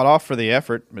 I'm spot off for the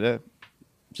effort, but it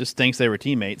just thinks they were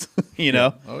teammates.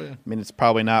 Yeah. Oh, yeah. I mean, it's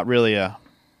probably not really an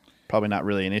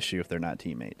issue if they're not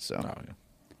teammates. So. Oh, yeah.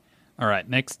 All right,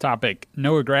 next topic.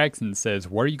 Noah Gragson says,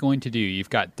 "What are you going to do? You've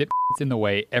got dip in the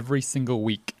way every single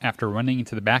week after running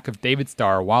into the back of David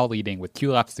Starr while leading with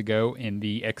 2 laps to go in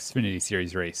the Xfinity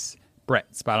Series race."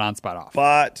 Brett, spot on, spot off.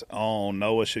 Spot on.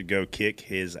 Noah should go kick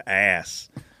his ass.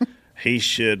 He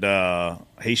should go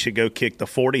kick the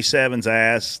 47's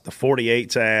ass, the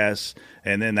 48's ass,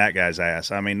 and then that guy's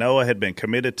ass. I mean, Noah had been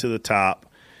committed to the top.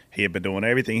 He had been doing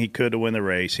everything he could to win the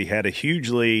race. He had a huge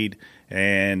lead,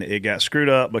 and it got screwed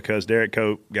up because Derek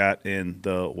Cope got in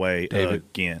the way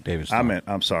again. David Starr.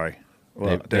 I'm sorry.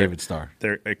 Well, David Starr.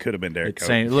 It could have been Derek Cope.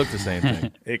 It looked the same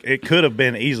thing. It could have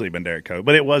easily been Derek Cope,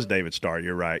 but it was David Starr.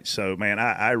 You're right. So, man,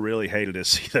 I really hated to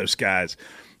see those guys.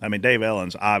 I mean, Dave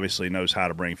Ellens obviously knows how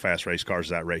to bring fast race cars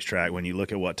to that racetrack. When you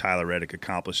look at what Tyler Reddick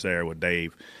accomplished there with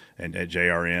Dave and at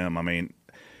JRM, I mean,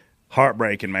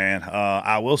 heartbreaking, man.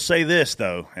 I will say this,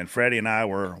 though, and Freddie and I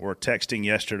were texting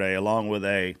yesterday along with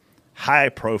a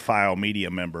high-profile media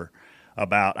member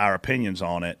about our opinions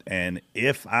on it. And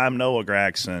if I'm Noah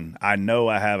Gragson, I know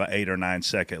I have an 8 or 9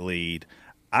 second lead.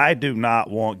 I do not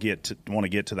want to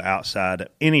get to the outside of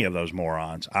any of those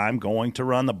morons. I'm going to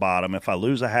run the bottom. If I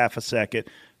lose a half a second,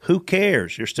 who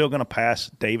cares? You're still going to pass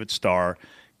David Starr,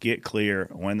 get clear,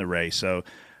 win the race. So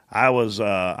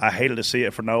I hated to see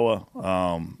it for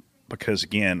Noah because,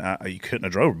 again, you couldn't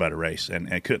have drove a better race and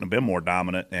couldn't have been more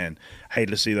dominant, and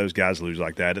hated to see those guys lose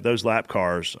like that. Those lap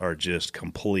cars are just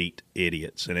complete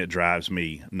idiots, and it drives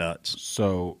me nuts.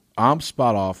 So I'm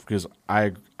spot off because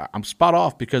I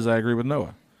agree with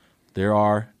Noah. There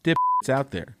are dipshits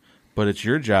out there, but it's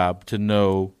your job to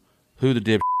know who the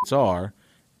dipshits are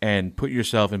and put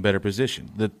yourself in better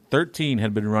position. The 13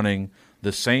 had been running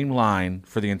the same line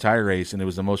for the entire race, and it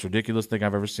was the most ridiculous thing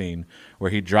I've ever seen, where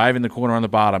he'd drive in the corner on the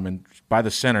bottom, and by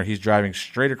the center, he's driving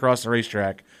straight across the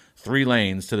racetrack, 3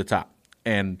 lanes to the top.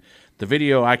 And the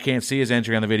video, I can't see his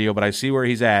entry on the video, but I see where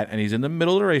he's at, and he's in the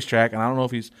middle of the racetrack, and I don't know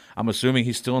if I'm assuming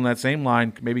he's still in that same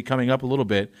line, maybe coming up a little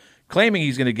bit, claiming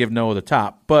he's going to give Noah the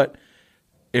top. But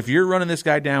if you're running this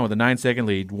guy down with a 9-second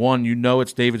lead, one, you know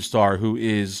it's David Starr, who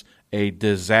is a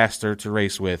disaster to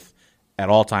race with at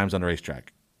all times on the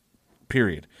racetrack.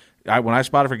 Period. When I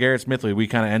spotted for Garrett Smithley, we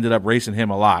kind of ended up racing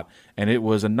him a lot, and it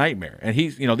was a nightmare. And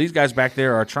he's, these guys back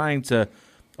there are trying to.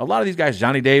 A lot of these guys,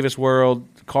 Johnny Davis World,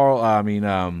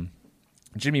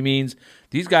 Jimmy Means,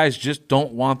 these guys just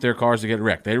don't want their cars to get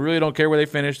wrecked. They really don't care where they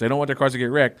finish. They don't want their cars to get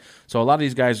wrecked. So a lot of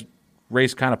these guys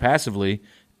race kind of passively,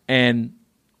 and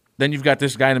then you've got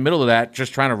this guy in the middle of that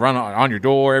just trying to run on your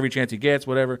door every chance he gets,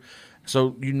 whatever.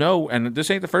 So and this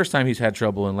ain't the first time he's had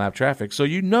trouble in lap traffic. So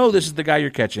this is the guy you're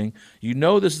catching.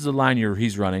 This is the line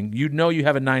he's running. You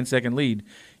have a 9-second lead.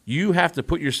 You have to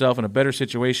put yourself in a better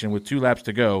situation with 2 laps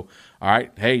to go. All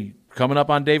right, hey, coming up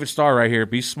on David Starr right here.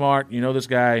 Be smart. This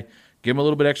guy. Give him a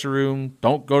little bit extra room.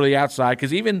 Don't go to the outside,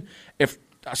 because even if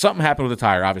something happened with the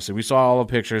tire, obviously, we saw all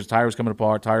the pictures. The tire was coming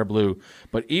apart. Tire blew.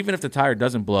 But even if the tire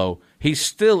doesn't blow, he's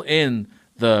still in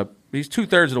he's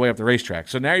 2/3 of the way up the racetrack.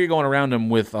 So now you're going around him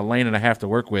with a lane and a half to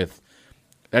work with.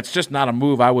 That's just not a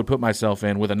move I would put myself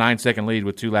in with a 9-second lead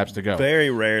with 2 laps to go. Very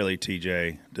rarely,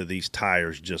 TJ, do these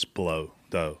tires just blow,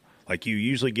 though. Like you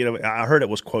usually get, I heard it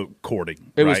was quote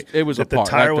cording. It right? was that apart.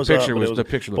 The tire like was the picture up, was the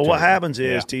picture. But what happens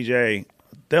is, TJ,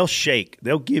 they'll shake.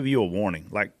 They'll give you a warning.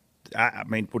 Like, I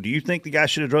mean, do you think the guy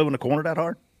should have drove in the corner that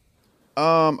hard?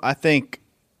 I think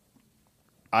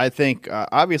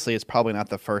obviously it's probably not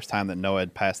the first time that Noah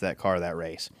had passed that car that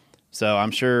race. So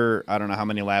I'm sure, I don't know how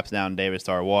many laps down David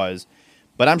Starr was,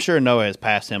 but I'm sure Noah has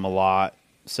passed him a lot.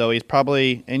 So he's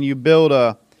probably, and you build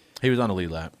he was on a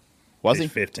lead lap. Was he?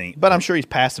 15. But I'm sure he's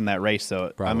passed him that race.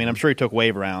 So, Probably. I mean, I'm sure he took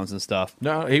wave rounds and stuff.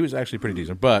 No, he was actually pretty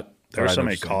decent, but there were so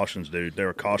many cautions, dude. There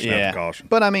were caution after caution.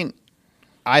 But I mean,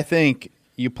 I think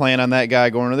you plan on that guy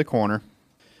going to the corner,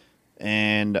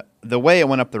 and the way it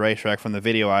went up the racetrack from the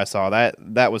video I saw,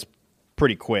 that was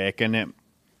pretty quick. And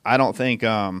I don't think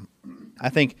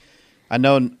I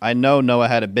know Noah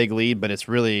had a big lead, but it's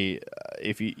really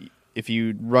if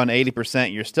you run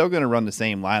 80%, you're still going to run the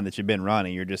same line that you've been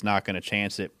running. You're just not going to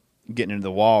chance it getting into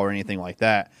the wall or anything like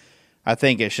that. I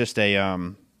think it's just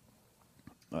a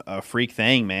freak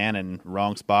thing, man, and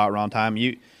wrong spot, wrong time.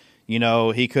 He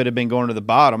could have been going to the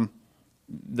bottom.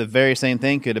 The very same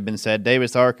thing could have been said. David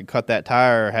Starr could cut that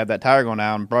tire, have that tire going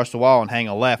down, brush the wall, and hang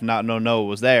a left, not know Noah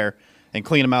was there, and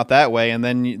clean him out that way. And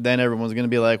then everyone's going to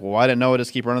be like, well, why didn't Noah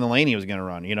just keep running the lane he was going to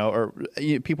run? Or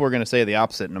people are going to say the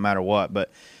opposite no matter what.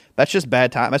 But that's just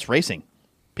bad time. That's racing.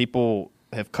 People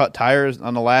have cut tires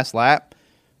on the last lap.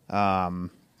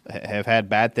 Have had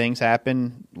bad things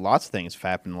happen. Lots of things have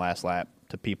happened in the last lap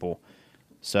to people.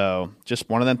 So just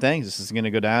one of them things. This is going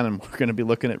to go down, and we're going to be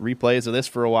looking at replays of this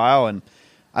for a while. And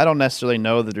I don't necessarily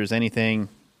know that there's anything.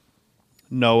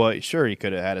 Noah, sure, he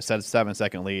could have had a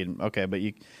 7-second lead. Okay, but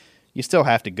you still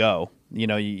have to go.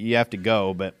 You have to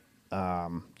go. But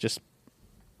just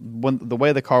the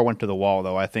way the car went to the wall,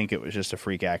 though, I think it was just a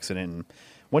freak accident. And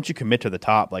once you commit to the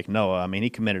top, like Noah, I mean, he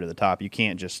committed to the top. You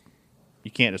can't just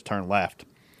turn left.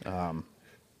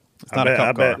 It's not a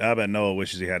cup car. I bet Noah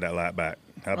wishes he had that lap back.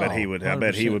 I bet he would. 100%. I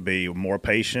bet he would be more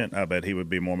patient. I bet he would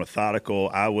be more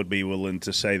methodical. I would be willing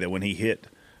to say that when he hit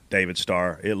David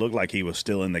Starr, it looked like he was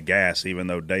still in the gas, even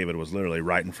though David was literally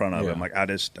right in front of him. Like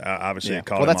obviously, it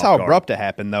caught him that's off how guard. abrupt it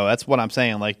happened, though. That's what I'm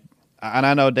saying. Like, and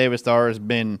I know David Starr has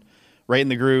been right in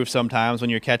the groove sometimes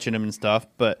when you're catching him and stuff,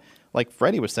 but like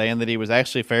Freddie was saying, that he was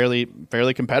actually fairly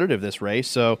competitive this race.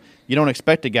 So you don't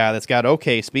expect a guy that's got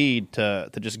okay speed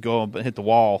to just go and hit the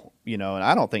wall, And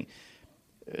I don't think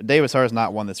David Starr is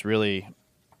not one that's really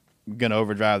going to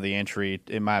overdrive the entry.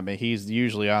 In my opinion, he's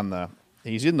usually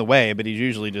he's in the way, but he's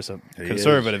usually just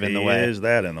conservative in the way. He is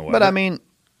that in the way. But I mean,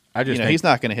 I just think he's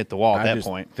not going to hit the wall at that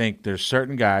point. I think there's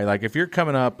certain guy, like if you're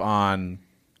coming up on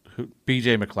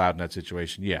BJ McLeod in that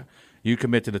situation, you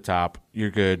commit to the top, you're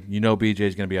good.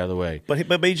 BJ's going to be out of the way. But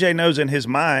BJ knows in his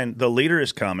mind the leader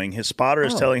is coming. His spotter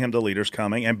is telling him the leader's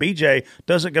coming, and BJ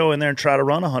doesn't go in there and try to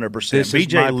run 100%.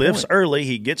 BJ lifts early.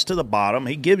 He gets to the bottom.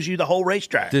 He gives you the whole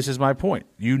racetrack. This is my point.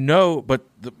 But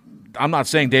I'm not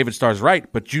saying David Starr's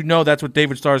right, but that's what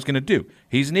David Starr is going to do.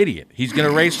 He's an idiot. He's going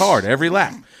to race hard every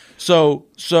lap. So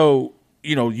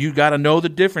you got to know the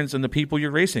difference in the people you're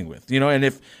racing with. And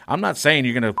if I'm not saying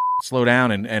you're going to slow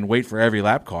down and wait for every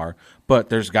lap car, but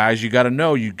there's guys you got to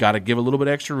know. You got to give a little bit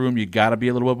extra room. You got to be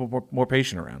a little bit more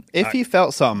patient around. If he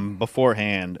felt something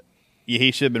beforehand,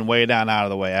 he should have been way down out of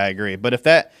the way. I agree. But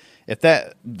it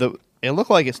looked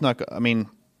like it snuck. I mean,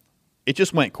 it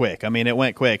just went quick. I mean, it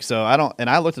went quick. So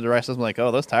I looked at the rest of them like,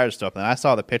 oh, those tires are stuff. And I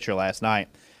saw the picture last night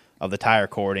of the tire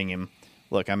cording. And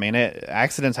look, I mean,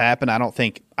 accidents happen. I don't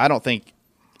think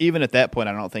even at that point,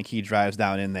 I don't think he drives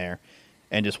down in there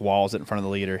and just walls it in front of the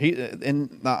leader.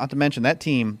 And not to mention that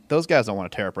team, those guys don't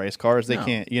want to tear up race cars. They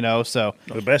can't, So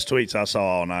the best tweets I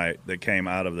saw all night that came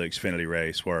out of the Xfinity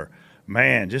race were,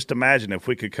 man, just imagine if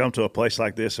we could come to a place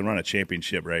like this and run a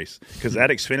championship race. Because that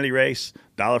Xfinity race,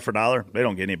 dollar for dollar, they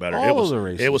don't get any better. All of the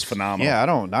races. It was phenomenal.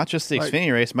 Yeah, not just the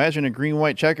Xfinity race. Imagine a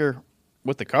green-white checker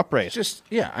with the Cup race.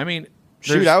 I mean,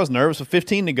 shoot, I was nervous with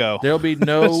 15 to go. There'll be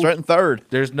no starting third.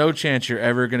 There's no chance you're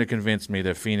ever going to convince me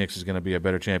that Phoenix is going to be a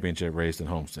better championship race than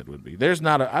Homestead would be.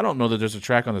 I don't know that there's a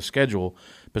track on the schedule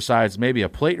besides maybe a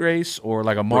plate race or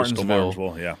like a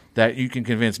Martinsville yeah, that you can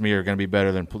convince me are going to be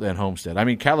better than Homestead. I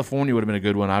mean, California would have been a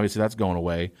good one. Obviously, that's going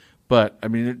away. But, I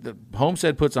mean,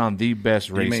 Homestead puts on the best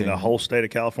racing. You mean the whole state of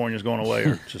California is going away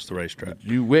or just the racetrack?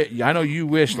 I know you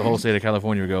wish the whole state of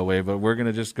California would go away, but we're going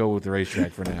to just go with the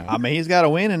racetrack for now. I mean, he's got to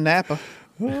win in Napa.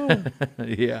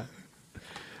 Yeah.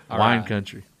 All Wine right.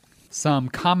 country. Some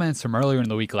comments from earlier in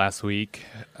the week last week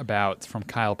from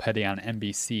Kyle Petty on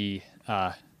NBC,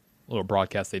 little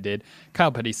broadcast they did.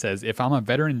 Kyle Petty says, if I'm a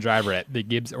veteran driver at the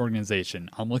Gibbs organization,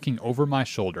 I'm looking over my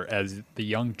shoulder as the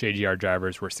young JGR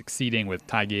drivers were succeeding with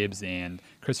Ty Gibbs and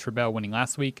Christopher Bell winning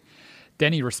last week.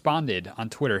 Denny responded on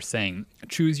Twitter saying,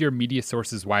 choose your media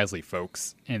sources wisely,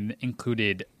 folks, and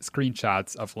included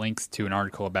screenshots of links to an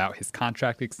article about his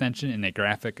contract extension and a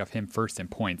graphic of him first in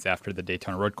points after the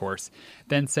Daytona road course.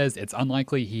 Then says it's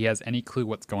unlikely he has any clue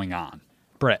what's going on.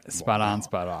 Brett, spot on,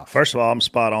 spot off. First of all, I'm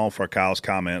spot on for Kyle's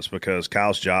comments because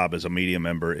Kyle's job as a media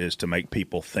member is to make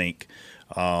people think.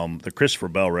 The Christopher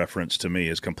Bell reference to me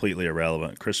is completely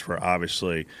irrelevant. Christopher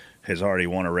obviously has already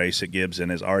won a race at Gibbs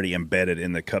and is already embedded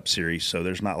in the Cup Series, so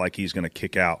there's not like he's going to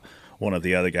kick out one of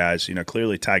the other guys.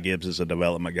 Clearly Ty Gibbs is a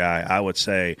development guy. I would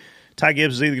say Ty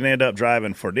Gibbs is either going to end up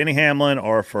driving for Denny Hamlin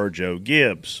or for Joe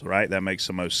Gibbs, right? That makes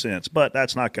the most sense, but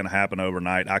that's not going to happen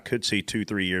overnight. I could see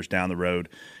 2-3 years down the road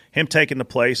him taking the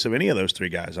place of any of those three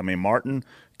guys. I mean, Martin,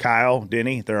 Kyle,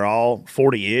 Denny, they're all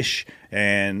 40-ish.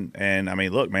 And I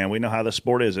mean, look, man, we know how the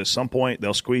sport is. At some point,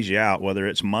 they'll squeeze you out, whether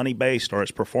it's money-based or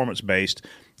it's performance-based.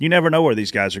 You never know where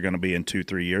these guys are going to be in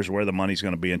 2-3 years, where the money's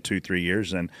going to be in 2-3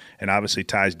 years. And obviously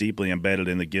Ty's deeply embedded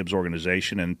in the Gibbs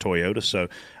organization and Toyota. So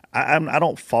I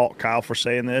don't fault Kyle for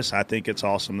saying this. I think it's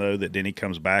awesome, though, that Denny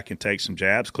comes back and takes some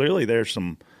jabs. Clearly there's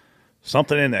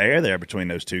something in the air there between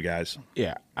those two guys.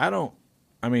 Yeah,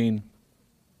 I mean,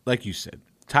 like you said,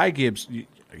 Ty Gibbs,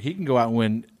 he can go out and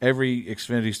win every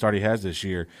Xfinity start he has this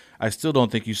year. I still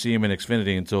don't think you see him in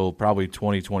Xfinity until probably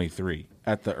 2023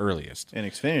 at the earliest. In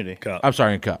Xfinity? Cup. I'm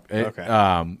sorry, in Cup. Okay.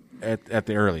 At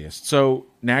the earliest. So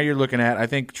now you're looking at, I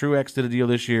think Truex did a deal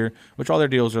this year, which all their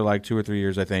deals are like 2 or 3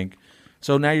 years, I think.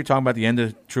 So now you're talking about the end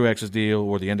of Truex's deal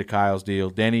or the end of Kyle's deal.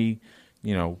 Denny,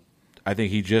 I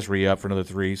think he just re-upped for another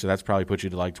 3, so that's probably put you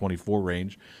to like 24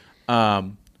 range.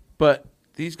 But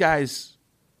these guys,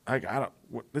 I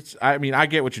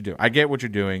get what you're doing. I get what you're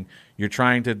doing. You're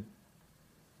trying to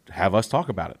have us talk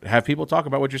about it, have people talk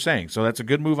about what you're saying. So that's a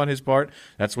good move on his part.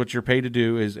 That's what you're paid to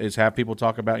do is have people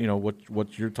talk about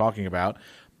what you're talking about.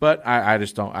 But I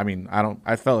just don't. I mean,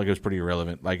 I felt like it was pretty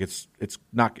irrelevant. Like it's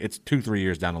 2-3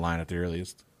 years down the line at the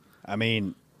earliest. I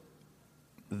mean,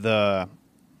 you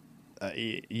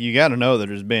got to know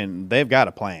that they've got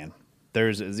a plan.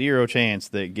 There's a zero chance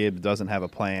that Gibbs doesn't have a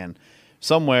plan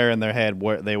somewhere in their head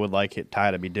what they would like Ty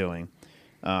to be doing.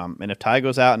 And if Ty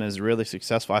goes out and is really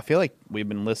successful, I feel like we've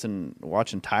been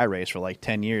watching Ty race for like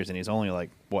 10 years, and he's only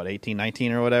like, 18,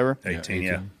 19 or whatever? 18,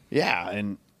 yeah. Yeah,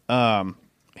 and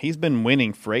he's been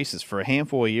winning races for a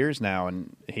handful of years now,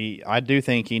 and I do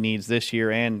think he needs this year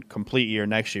and complete year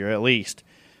next year at least.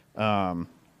 And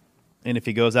if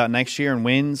he goes out next year and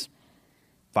wins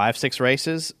 5-6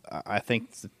 races, I think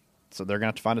so they're going to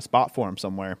have to find a spot for him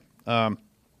somewhere.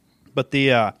 But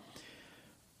the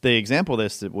example of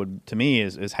this that would to me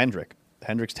is Hendrick.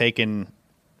 Hendrick's they've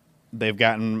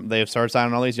started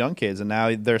signing all these young kids, and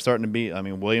now they're starting to be. I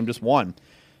mean, William just won.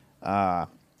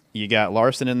 You got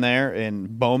Larson in there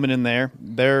and Bowman in there.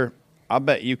 I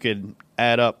bet you could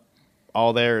add up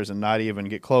all theirs and not even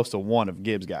get close to one of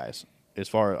Gibbs' guys. I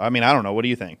don't know. What do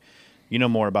you think? You know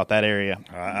more about that area.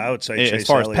 I would say as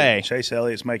far as pay. Chase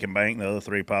Elliott's making bank. The other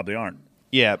 3 probably aren't.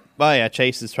 Yeah,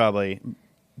 Chase is probably.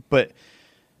 But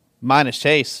minus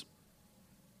Chase,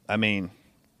 I mean,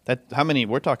 how many?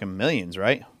 We're talking millions,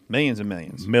 right? Millions and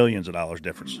millions. Millions of dollars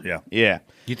difference, yeah. Yeah.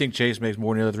 You think Chase makes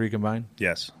more than the other 3 combined?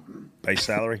 Yes. Base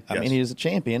salary? I yes. mean, he's a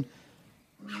champion.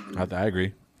 I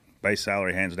agree. Base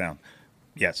salary, hands down.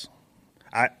 Yes.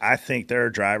 I think there are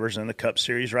drivers in the Cup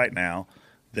Series right now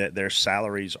that their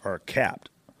salaries are capped.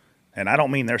 And I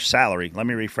don't mean their salary. Let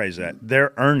me rephrase that.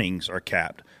 Their earnings are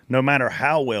capped. No matter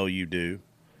how well you do,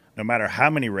 no matter how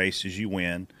many races you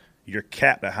win, you're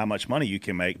capped at how much money you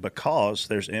can make because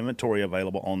there's inventory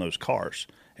available on those cars.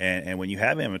 And when you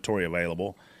have inventory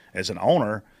available, as an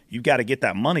owner, you've got to get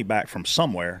that money back from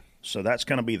somewhere. So that's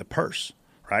going to be the purse,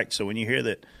 right? So when you hear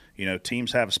that,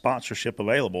 teams have a sponsorship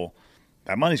available,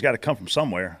 that money's got to come from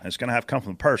somewhere. And it's going to have to come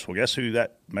from the purse. Well, guess who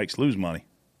that makes lose money?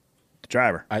 The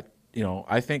driver. I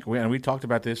think we talked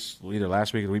about this either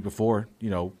last week or the week before,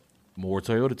 more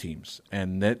Toyota teams.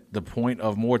 And that the point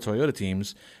of more Toyota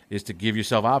teams is to give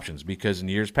yourself options because in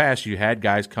years past you had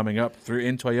guys coming up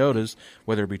in Toyotas,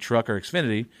 whether it be truck or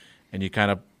Xfinity, and you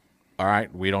kind of, all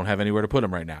right, we don't have anywhere to put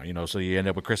them right now, so you end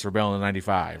up with Christopher Bell in the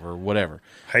 95 or whatever.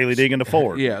 Haley Deegan to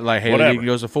Ford. Yeah, like Haley Deegan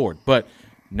goes to Ford. But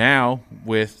now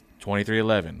with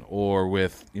 2311 or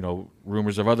with,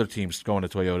 rumors of other teams going to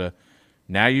Toyota,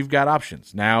 now you've got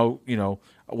options. Now,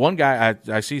 one guy,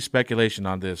 I see speculation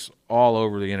on this all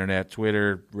over the internet,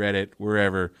 Twitter, Reddit,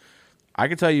 wherever. I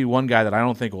can tell you one guy that I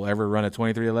don't think will ever run a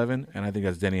 2311, and I think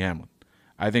that's Denny Hamlin.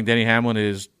 I think Denny Hamlin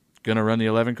is going to run the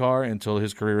 11 car until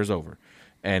his career is over.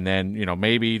 And then,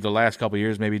 maybe the last couple of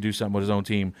years, maybe do something with his own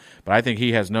team. But I think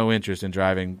he has no interest in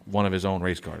driving one of his own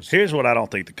race cars. Here's what I don't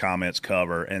think the comments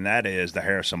cover, and that is the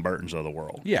Harrison Burtons of the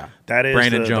world. Yeah. That is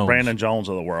the Brandon Jones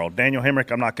of the world. Daniel Hemrick,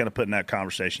 I'm not going to put in that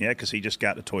conversation yet because he just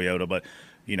got to Toyota. But,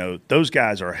 those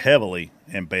guys are heavily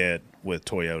in bed with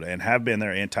Toyota and have been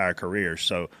their entire careers.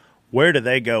 So where do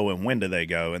they go and when do they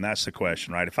go? And that's the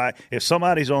question, right? If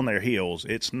somebody's on their heels,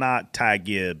 it's not Ty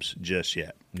Gibbs just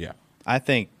yet. Yeah. I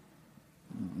think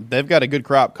they've got a good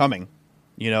crop coming.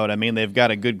 You know what I mean? They've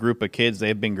got a good group of kids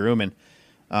they've been grooming.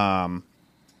 And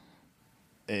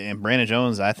Brandon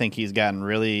Jones, I think he's gotten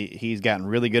really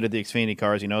good at the Xfinity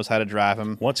cars. He knows how to drive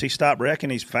them. Once he stopped wrecking,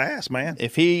 he's fast, man.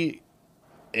 If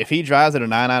he drives at a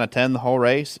 9 out of 10 the whole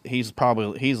race, he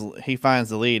finds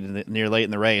the lead near late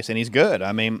in the race, and he's good.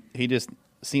 I mean, he just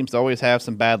seems to always have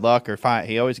some bad luck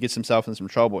he always gets himself in some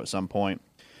trouble at some point.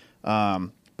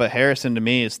 But Harrison to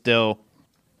me is still.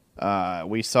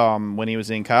 We saw him when he was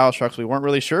in Kyle's trucks. We weren't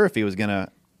really sure if he was gonna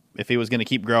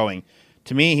keep growing.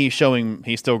 To me, he's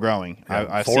still growing. Yeah,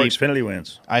 I 4 Xfinity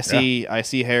wins. I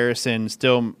see Harrison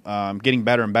still getting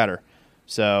better and better.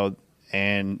 So,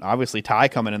 and obviously Ty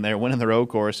coming in there winning the road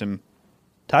course, and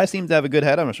Ty seems to have a good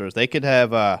head on his shoulders. They could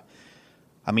have,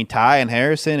 Ty and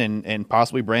Harrison and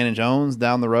possibly Brandon Jones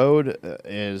down the road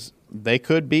they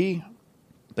could be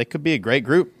a great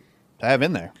group to have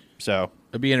in there. So.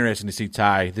 It'd be interesting to see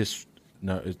Ty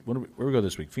where we go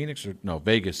this week? Phoenix or no?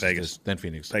 Vegas. Then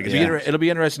Phoenix. Vegas. It'll be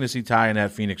interesting to see Ty in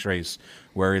that Phoenix race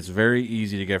where it's very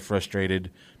easy to get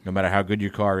frustrated no matter how good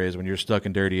your car is when you're stuck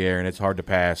in dirty air and it's hard to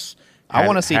pass. I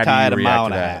want to see Ty at a mile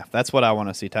and a half. That's what I want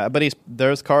to see Ty. But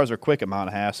those cars are quick at mile and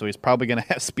a half, so he's probably going to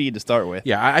have speed to start with.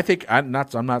 Yeah, I think I'm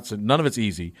not none of it's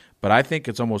easy, but I think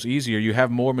it's almost easier. You have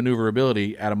more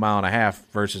maneuverability at a mile and a half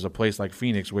versus a place like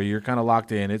Phoenix where you're kind of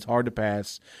locked in. It's hard to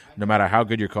pass no matter how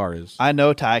good your car is. I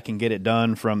know Ty can get it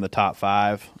done from the top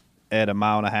 5 at a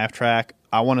mile and a half track.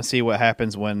 I want to see what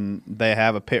happens when they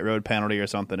have a pit road penalty or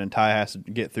something and Ty has to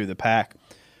get through the pack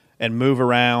and move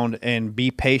around and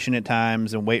be patient at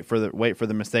times and wait for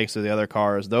the mistakes of the other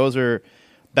cars.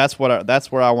 That's where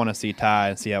I want to see Ty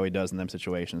and see how he does in them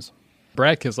situations.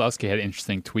 Brad Keselowski had an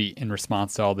interesting tweet in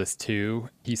response to all this too.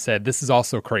 He said, "This is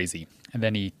also crazy." And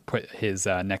then he put his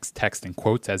next text in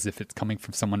quotes as if it's coming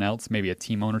from someone else, maybe a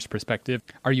team owner's perspective.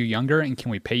 "Are you younger and can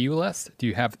we pay you less? Do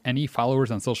you have any followers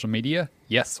on social media?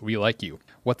 Yes, we like you.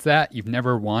 What's that? You've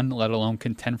never won, let alone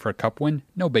contend for a cup win?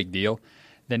 No big deal."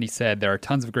 Then he said, "There are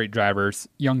tons of great drivers,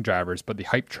 young drivers, but the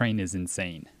hype train is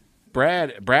insane."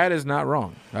 Brad is not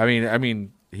wrong. I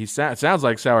mean, he sounds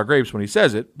like sour grapes when he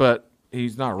says it, but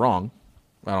he's not wrong.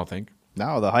 I don't think.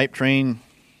 No, the hype train,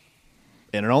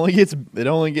 and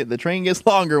the train gets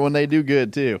longer when they do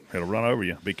good too. It'll run over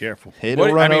you. Be careful.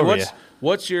 It'll run over you.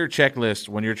 What's your checklist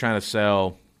when you're trying to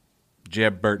sell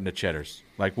Jeb Burton to Cheddars?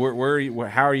 Like,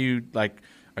 how are you like?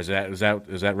 Is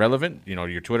that relevant?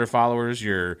 Your Twitter followers,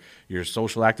 your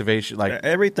social activation, like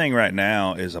everything right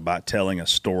now is about telling a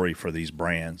story for these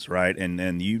brands, right?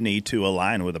 And you need to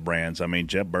align with the brands. I mean,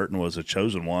 Jeb Burton was a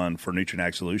chosen one for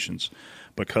Nutrien Solutions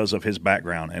because of his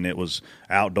background, and it was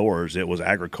outdoors, it was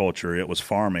agriculture, it was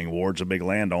farming. Ward's a big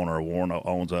landowner. Ward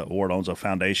owns a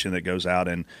foundation that goes out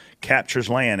and captures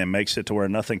land and makes it to where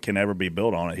nothing can ever be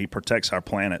built on it. He protects our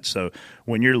planet. So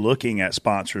when you're looking at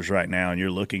sponsors right now and you're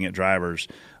looking at drivers,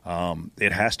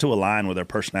 It has to align with their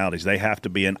personalities. They have to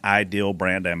be an ideal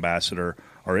brand ambassador,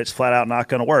 or it's flat out not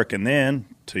going to work. And then,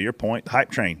 to your point, the hype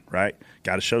train, right?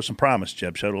 Got to show some promise.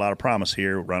 Jeb showed a lot of promise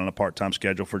here, running a part-time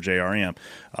schedule for JRM.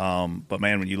 But,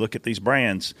 man, when you look at these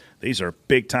brands, these are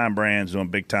big-time brands doing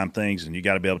big-time things, and you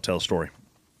got to be able to tell a story.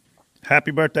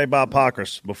 Happy birthday, Bob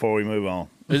Pockers, before we move on.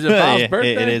 Is it Bob's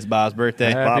birthday? It is Bob's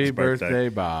birthday. Happy Bob's birthday,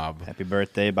 Bob. Happy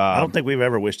birthday, Bob. I don't think we've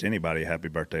ever wished anybody a happy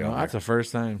birthday on That's there. the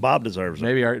first time. Bob deserves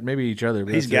it. Maybe each other.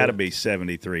 But He's that's got to it. be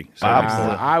 73.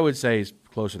 I would say he's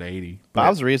closer to 80.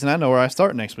 Bob's the reason I know where I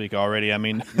start next week already. I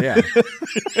mean, Yeah.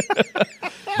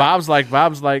 Bob's like,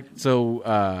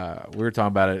 so we were talking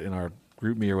about it in our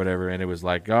group me or whatever, and it was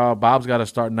like, oh, Bob's got to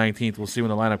start 19th. We'll see when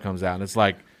the lineup comes out. And it's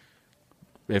like,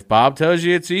 if Bob tells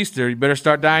you it's Easter, you better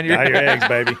start dyeing your eggs,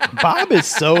 baby. Bob is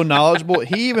so knowledgeable.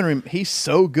 He's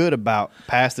so good about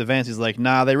past events. He's like,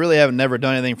 nah, they really haven't never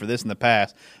done anything for this in the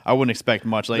past. I wouldn't expect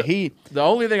much. Like The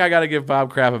only thing I got to give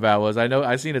Bob crap about was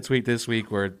I seen a tweet this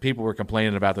week where people were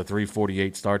complaining about the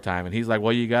 3:48 start time, and he's like,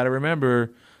 well, you got to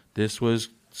remember this was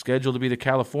scheduled to be the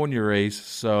California race,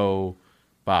 so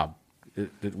Bob.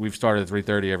 We've started at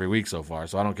 3:30 every week so far,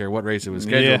 so I don't care what race it was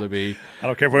scheduled to be. I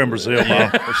don't care if we're in Brazil,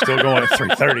 Bob. We're still going at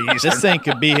 3:30 Eastern. This thing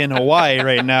could be in Hawaii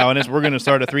right now, and we're going to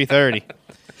start at 3:30.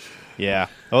 Yeah.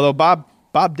 Although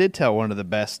Bob did tell one of the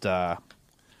best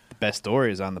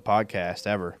stories on the podcast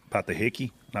ever About the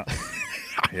hickey? No.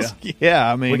 Yeah.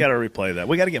 Yeah, I mean, We got to replay that.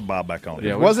 We got to get Bob back on.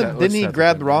 Yeah, didn't he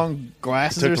grab the wrong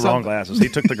glasses He took or the something? wrong glasses. He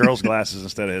took the girl's glasses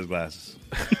instead of his glasses.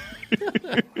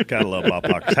 Gotta love Bob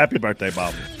Pockers. Happy birthday,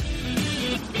 Bob.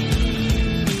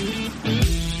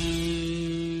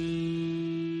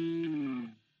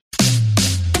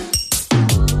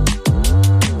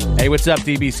 Hey, what's up,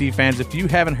 DBC fans? If you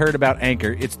haven't heard about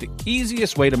Anchor, it's the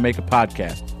easiest way to make a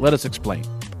podcast. Let us explain.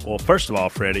 Well, first of all,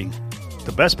 Freddie,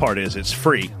 the best part is it's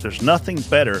free. There's nothing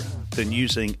better than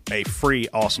using a free,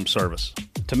 awesome service.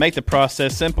 To make the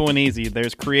process simple and easy,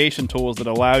 there's creation tools that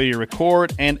allow you to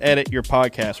record and edit your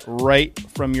podcast right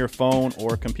from your phone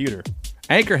or computer.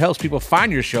 Anchor helps people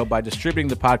find your show by distributing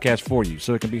the podcast for you,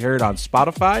 so it can be heard on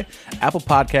Spotify, Apple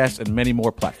Podcasts, and many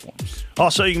more platforms.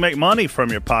 Also, you can make money from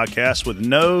your podcast with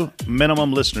no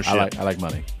minimum listenership. I like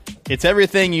money. It's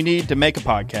everything you need to make a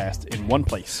podcast in one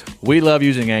place. We love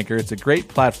using Anchor. It's a great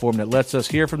platform that lets us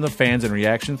hear from the fans in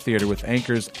Reaction Theater with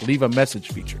Anchor's Leave a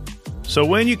Message feature. So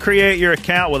when you create your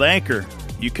account with Anchor,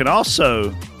 you can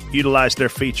also utilize their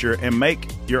feature and make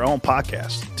your own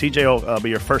podcast. TJ will be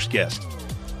your first guest.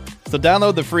 So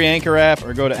download the free Anchor app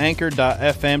or go to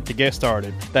anchor.fm to get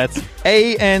started. That's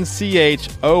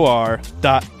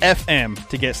ANCHOR.FM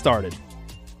to get started. I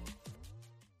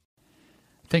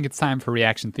think it's time for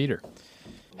Reaction Theater.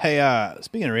 Hey,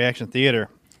 speaking of Reaction Theater,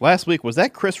 last week, was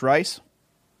that Chris Rice?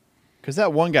 Because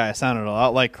that one guy sounded a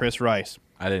lot like Chris Rice.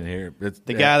 I didn't hear it.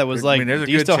 The guy that was like, do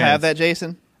you still have that,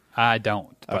 Jason? I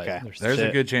don't. But Okay. There's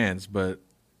a good chance, but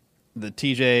The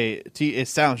it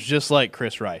sounds just like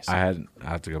Chris Rice. I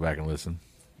have to go back and listen.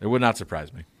 It would not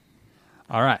surprise me.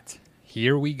 All right,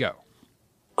 here we go.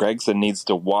 Gregson needs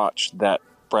to watch that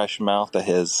fresh mouth of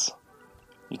his.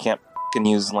 You can't f***ing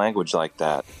use language like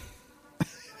that.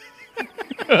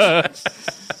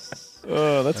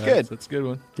 Oh, that's good. That's a good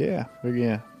one. Yeah, we're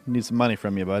gonna need some money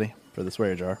from you, buddy, for the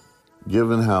swear jar.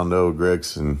 Given how Noah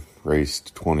Gregson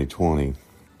raced 2020,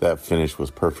 that finish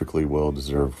was perfectly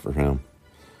well-deserved for him.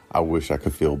 I wish I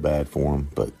could feel bad for him,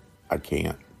 but I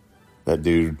can't. That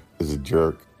dude is a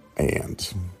jerk, and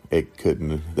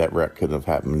that wreck couldn't have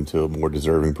happened to a more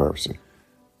deserving person.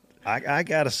 I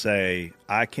got to say,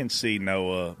 I can see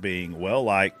Noah being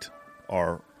well-liked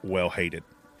or well-hated.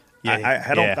 Yeah,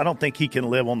 I don't think he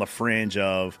can live on the fringe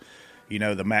of,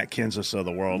 the Matt Kenseth of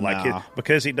the world. No.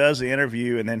 Because he does the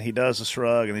interview and then he does the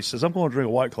shrug and he says, I'm going to drink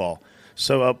a White Claw.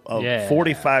 So a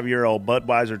 45-year-old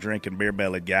Budweiser drinking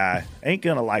beer-bellied guy ain't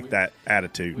going to like that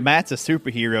attitude. Matt's a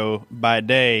superhero by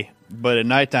day, but at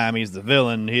nighttime he's the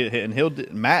villain.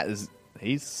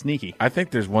 He's sneaky. I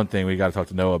think there's one thing we got to talk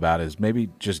to Noah about is maybe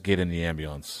just get in the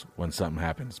ambulance when something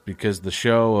happens, because the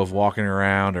show of walking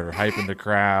around or hyping the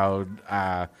crowd,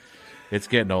 it's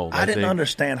getting old. I didn't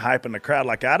understand hyping the crowd.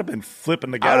 Like, I'd have been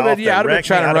flipping the guy I'd have off. been- yeah, I'd have been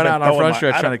trying to run out on front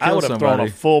stretch trying to kill I would have thrown somebody.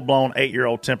 a full-blown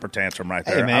 8-year-old temper tantrum right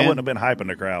there. Hey, man. I wouldn't have been hyping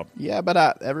the crowd. Yeah,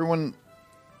 but everyone,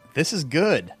 this is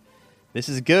good. This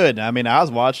is good. I mean, I was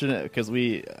watching it because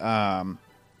we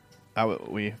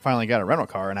finally got a rental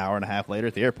car an hour and a half later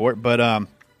at the airport. But I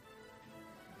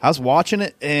was watching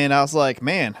it and I was like,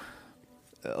 man,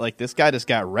 like this guy just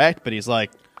got wrecked, but he's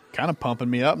like kind of pumping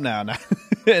me up now.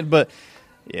 But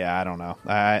yeah, I don't know.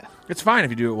 It's fine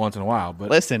if you do it once in a while, but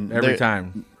listen, every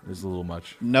time is a little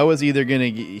much. Noah's either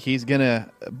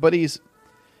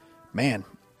man,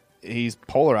 he's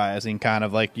polarizing. Kind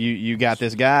of like you got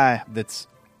this guy that's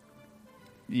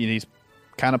he's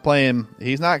kind of playing.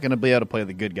 He's not going to be able to play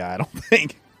the good guy, I don't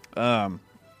think.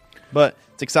 But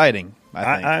it's exciting.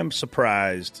 I think. I'm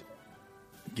surprised,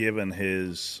 given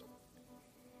his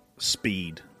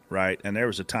speed, right? And there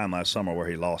was a time last summer where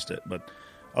he lost it. But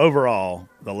overall,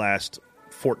 the last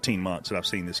 14 months that I've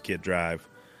seen this kid drive,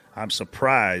 I'm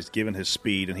surprised, given his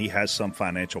speed, and he has some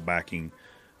financial backing,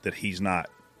 that he's not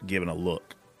given a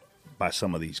look by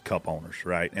some of these Cup owners,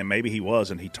 right? And maybe he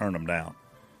was, and he turned them down.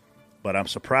 But I'm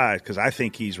surprised because I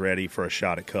think he's ready for a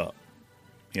shot at Cup,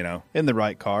 In the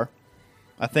right car.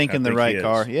 I think in the right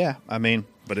car, yeah. I mean,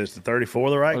 but is the 34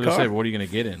 the right car? Say, what are you going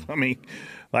to get in? I mean,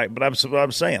 but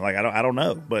I'm saying, I don't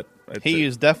know. But he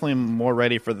is definitely more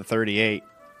ready for the 38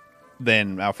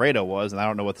 than Alfredo was, and I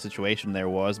don't know what the situation there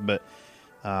was, but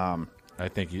I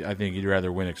think he'd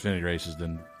rather win Xfinity races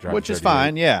than drive. Which is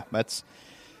fine, yeah. But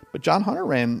John Hunter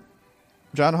ran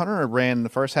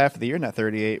the first half of the year in that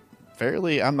 38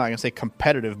 fairly. I'm not going to say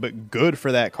competitive, but good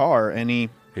for that car, and he's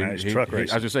truck racing. I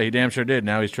was going to say, he damn sure did.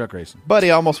 Now he's truck racing. But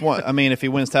he almost won. I mean, if he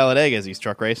wins Talladega, is he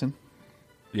truck racing?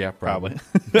 Yeah, probably.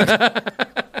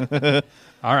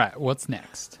 All right, what's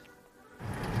next?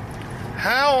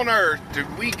 How on earth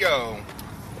did we go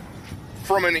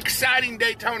from an exciting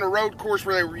Daytona road course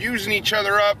where they were using each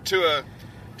other up to a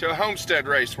Homestead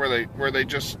race where they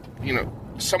just,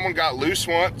 someone got loose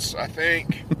once, I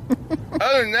think.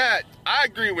 Other than that, I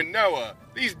agree with Noah.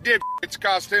 These dipshits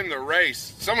cost him the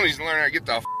race. Someone needs to learn how to get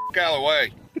the f*** out of the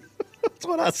way. That's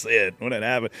what I said when it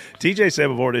happened. TJ said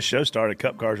before this show started,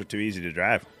 Cup cars are too easy to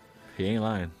drive. He ain't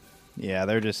lying. Yeah,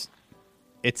 they're just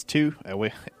 – it's too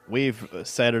we've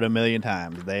said it a million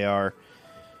times. They are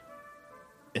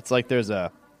 – it's like there's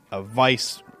a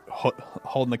vice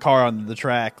holding the car on the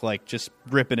track, like just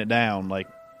ripping it down, like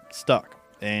stuck.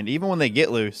 And even when they get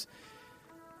loose,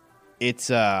 it's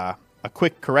a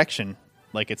quick correction.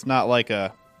 Like, it's not like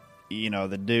the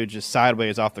dude just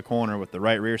sideways off the corner with the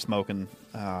right rear smoking.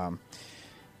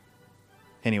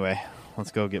 Anyway,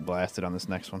 let's go get blasted on this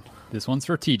next one. This one's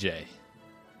for TJ.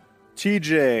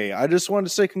 TJ, I just wanted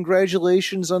to say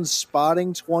congratulations on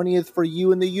spotting 20th for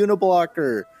you in the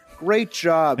Uniblocker. Great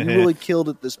job. You really killed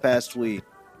it this past week.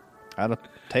 I'd have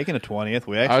taken a 20th.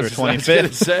 We actually were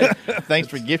 25th. Thanks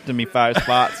for gifting me 5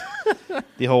 spots.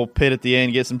 The whole pit at the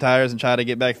end, get some tires, and try to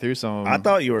get back through some of them. I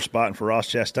thought you were spotting for Ross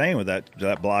Chastain with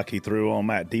that block he threw on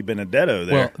Matt DiBenedetto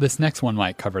there. Well, this next one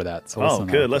might cover that. So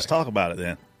good. Let's talk about it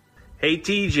then. Hey,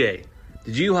 TJ,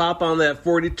 did you hop on that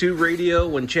 42 radio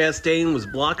when Chastain was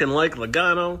blocking like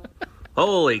Logano?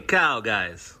 Holy cow,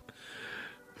 guys.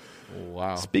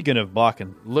 Wow. Speaking of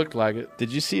blocking, looked like it.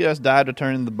 Did you see us dive to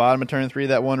turn the bottom of turn 3,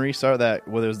 that one restart, that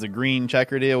where there's the green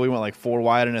checker deal? We went like 4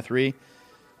 wide and a 3.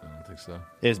 I don't think so.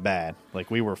 It's bad. Like,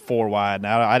 we were 4 wide.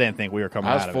 Now I didn't think we were coming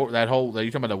out of it. That whole,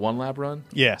 you talking about the 1 lap run?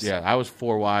 Yes. Yeah, I was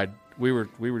 4 wide. We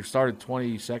were started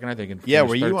 22nd, I think, and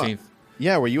were you 13th.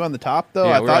 Were you on the top though?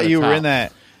 Yeah, I thought you were in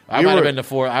that. I might have been the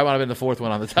 4th. I might have been the 4th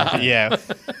one on the top. Yeah.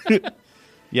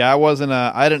 Yeah, I wasn't.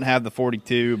 I didn't have the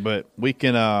 42, but we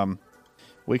can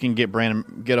get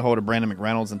a hold of Brandon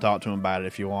McReynolds and talk to him about it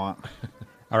if you want.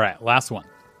 All right, last one.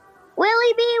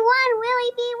 Willie B won.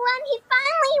 Willie B won. He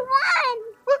finally won.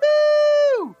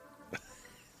 Woohoo!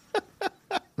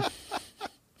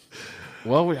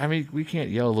 Well, we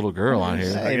can't yell a little girl on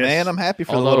here. Hey, man, I'm happy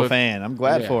for the little fan. I'm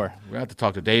glad for her. We have to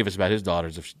talk to Davis about his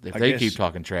daughters. If they keep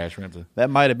talking trash, we have to. That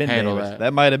might have been Davis.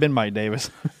 That might have been Mike Davis.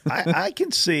 I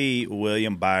can see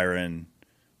William Byron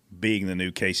being the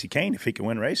new Casey Kane if he can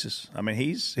win races. I mean,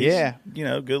 he's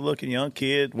good-looking young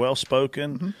kid,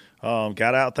 well-spoken,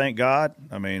 got out, thank God.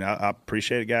 I mean, I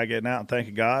appreciate a guy getting out and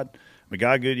thanking God. I mean,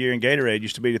 God Goodyear and Gatorade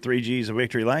used to be the 3 Gs of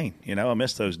Victory Lane. I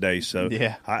miss those days. So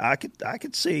yeah. I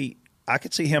could see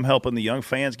him helping the young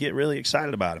fans get really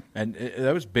excited about him. And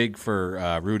that was big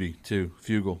for Rudy too.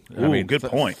 Fugel. Ooh, good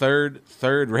point.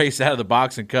 Third race out of the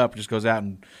Boxing Cup, just goes out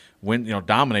and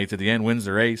dominates at the end, wins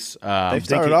the race. They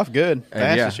started off good,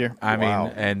 fast this year. I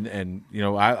mean,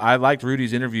 I liked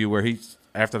Rudy's interview where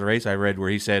after the race I read where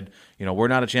he said, we're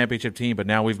not a championship team, but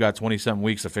now we've got 20-something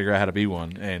weeks to figure out how to be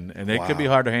one, and it could be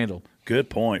hard to handle.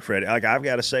 Good point, Freddie. Like, I've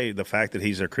got to say, the fact that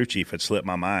he's their crew chief had slipped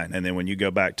my mind, and then when you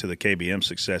go back to the KBM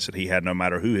success that he had, no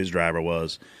matter who his driver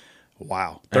was,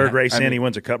 wow! Third race he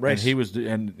wins a Cup race. And he was,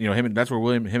 that's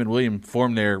where him and William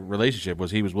formed their relationship. Was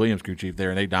he was William's crew chief there,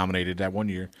 and they dominated that one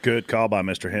year. Good call by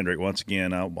Mr. Hendrick once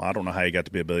again. I don't know how he got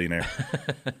to be a billionaire.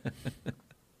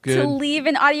 To leave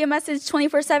an audio message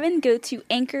 24/7, go to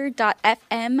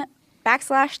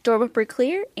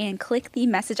anchor.fm/DoorBumperClear and click the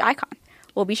message icon.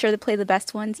 We'll be sure to play the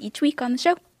best ones each week on the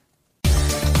show.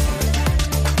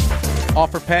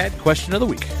 OfferPad question of the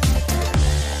week.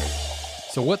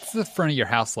 So what's the front of your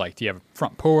house like? Do you have a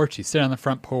front porch? You sit on the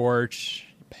front porch?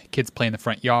 Kids play in the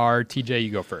front yard? TJ,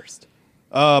 you go first.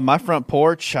 My front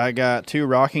porch, I got 2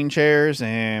 rocking chairs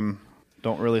and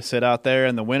don't really sit out there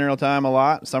in the winter time a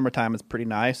lot. Summertime is pretty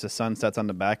nice. The sun sets on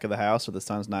the back of the house, so the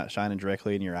sun's not shining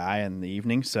directly in your eye in the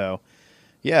evening. So,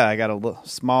 yeah, I got a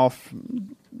small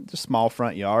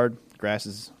front yard. Grass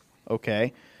is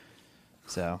okay.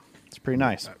 So, it's pretty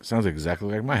nice. Sounds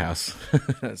exactly like my house.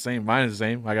 Mine is the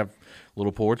same. I got a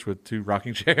little porch with 2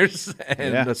 rocking chairs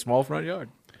and a small front yard.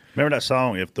 Remember that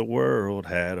song, If the World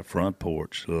Had a Front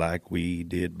Porch Like We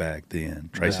Did Back Then?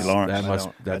 Tracy Lawrence.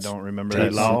 I don't remember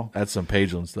that. Song. That's some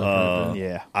Pageland stuff.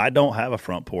 Yeah. I don't have a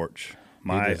front porch.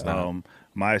 My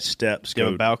steps go. You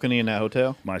have a balcony in that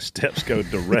hotel? My steps go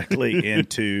directly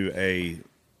into a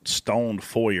stoned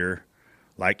foyer,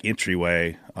 like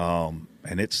entryway, and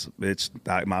it's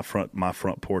like my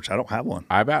front porch. I don't have one.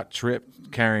 I about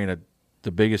tripped carrying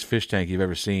the biggest fish tank you've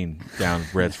ever seen down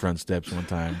Brett's front steps one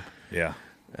time. Yeah.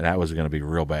 And that was going to be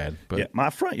real bad. But yeah, my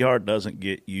front yard doesn't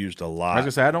get used a lot. I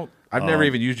was going to say, I've never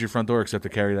even used your front door except to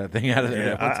carry that thing out of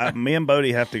there. Yeah, me and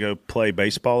Bodie have to go play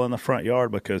baseball in the front yard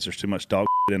because there's too much dog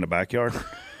in the backyard.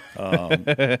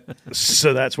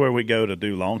 So that's where we go to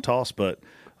do long toss. But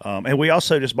and we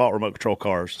also just bought remote control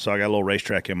cars, so I got a little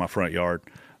racetrack in my front yard.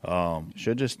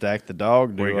 Should just stack the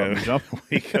dog. We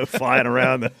go flying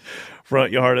around the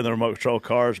front yard in the remote control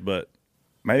cars, but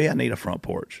maybe I need a front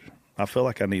porch. I feel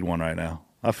like I need one right now.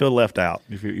 I feel left out.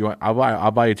 If you want,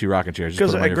 I'll buy you 2 rocking chairs.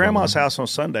 Because at Grandma's house on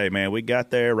Sunday, man, we got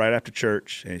there right after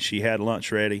church, and she had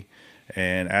lunch ready.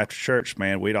 And after church,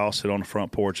 man, we'd all sit on the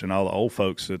front porch, and all the old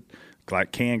folks would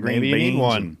like canned green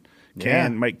beans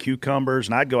and make cucumbers.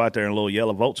 And I'd go out there in a little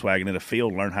yellow Volkswagen in the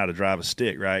field and learn how to drive a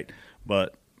stick, right?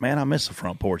 But, man, I miss the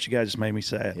front porch. You guys just made me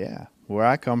sad. Yeah. Where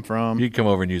I come from, you can come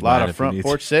over and use a lot of front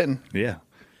porch sitting. Yeah.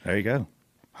 There you go.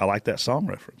 I like that song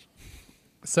reference.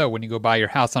 So when you go buy your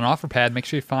house on OfferPad, make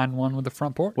sure you find one with a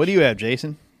front porch. What do you have,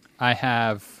 Jason? I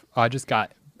just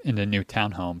got into a new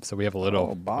townhome, so we have a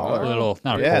little, not a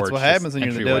porch. That's what happens when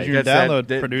you're the Dillner Jr.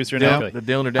 Download producer now. The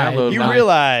Dillner Download. You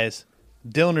realize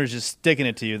Dillner's just sticking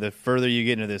it to you the further you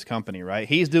get into this company, right?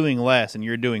 He's doing less and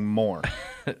you're doing more.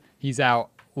 He's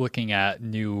out looking at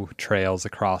new trails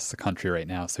across the country right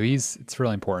now, so it's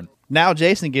really important. Now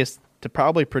Jason gets to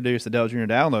probably produce the Dell Jr.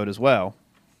 Download as well.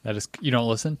 You don't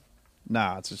listen?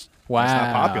 Nah, it's just It's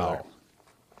not popular.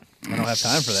 I don't have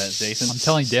time for that, Jason. I'm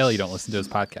telling Dale you don't listen to his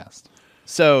podcast.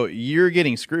 So you're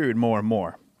getting screwed more and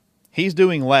more. He's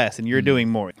doing less and you're doing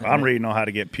more. I'm reading on how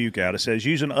to get puke out. It says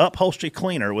use an upholstery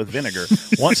cleaner with vinegar.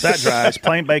 Once that dries,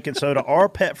 plain baking soda or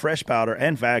pet fresh powder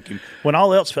and vacuum. When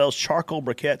all else fails, charcoal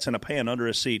briquettes in a pan under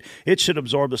a seat. It should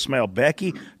absorb the smell.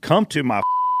 Becky, come to my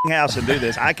house and do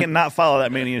this. I cannot follow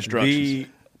that many instructions.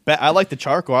 I like the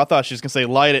charcoal. I thought she was going to say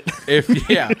light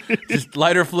it. Just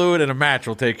lighter fluid and a match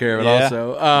will take care of it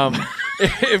also.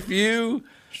 If you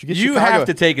have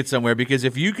to take it somewhere, because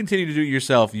if you continue to do it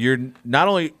yourself, you're not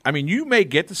only, you may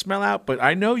get the smell out, but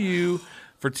I know you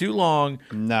for too long,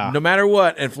 no matter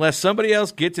what, unless somebody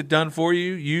else gets it done for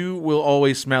you, you will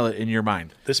always smell it in your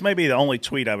mind. This may be the only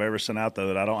tweet I've ever sent out, though,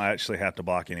 that I don't actually have to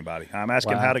block anybody. I'm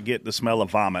asking how to get the smell of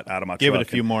vomit out of my truck. Give it a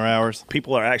few more hours.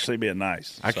 People are actually being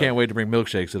nice. I can't wait to bring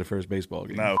milkshakes to the first baseball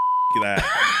game. No, that.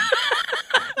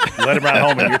 Let him ride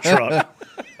home in your truck.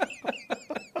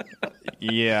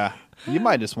 Yeah. You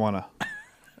might just want to.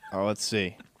 Oh, let's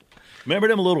see. Remember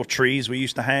them little trees we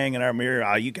used to hang in our mirror?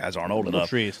 Oh, you guys aren't old enough.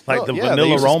 Trees. Like the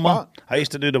Vanilla Roma. I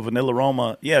used to do the Vanilla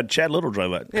Roma. Yeah, Chad Little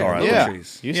drove that car out. Yeah. You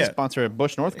used to sponsor a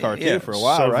Bush North car, too, for a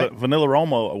while, so right? Vanilla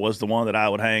Roma was the one that I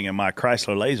would hang in my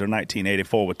Chrysler Laser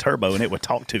 1984 with turbo, and it would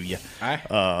talk to you.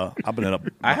 I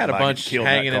had a bunch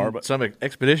hanging in some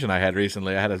expedition I had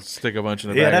recently. I had to stick a bunch in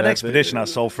the back. Yeah, that expedition I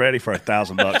sold Freddie for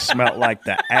 $1,000 smelled like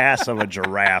the ass of a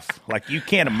giraffe. Like, you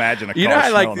can't imagine a car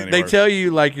smelling any they worse. tell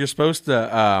you, you're supposed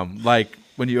to,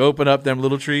 when you open up them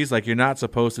little trees, you're not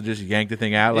supposed to just yank the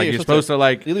thing out. You're supposed to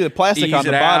you leave the plastic on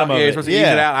the bottom of it. You're supposed to ease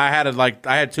it out.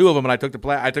 I had 2 of them, and I took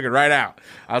it right out.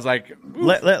 I was like,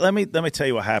 let me tell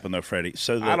you what happened though, Freddie.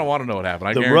 So I don't want to know what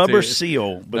happened. The rubber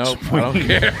seal. Nope, I don't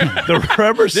care. The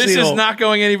rubber seal. This is not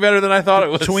going any better than I thought it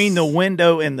was. Between the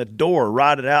window and the door,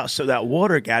 rotted out, so that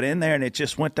water got in there and it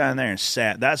just went down there and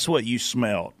sat. That's what you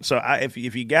smelled. So if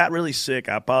you got really sick,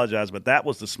 I apologize, but that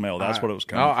was the smell. That's what it was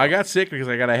coming from. I got sick because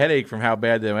I got a headache from how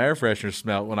bad them air fresheners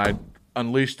smelled when I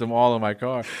unleashed them all in my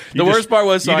car. The worst part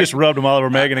was you just rubbed them all over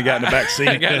Megan and got in the back seat.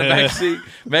 I got in the back seat.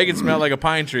 Megan smelled like a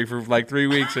pine tree for 3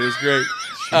 weeks. It was great.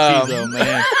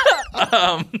 Man.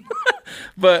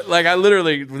 But I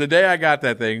literally, the day I got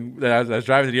that thing, that I was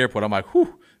driving to the airport, I'm like,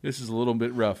 whew, this is a little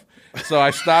bit rough. So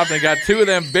I stopped and got 2 of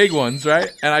them big ones,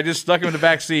 right? And I just stuck them in the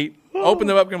back seat, opened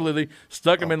them up completely,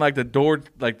 stuck them in like the door,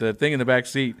 like the thing in the back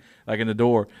seat, like in the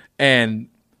door, and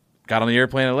got on the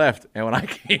airplane and left. And when I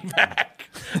came back,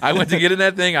 I went to get in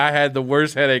that thing. I had the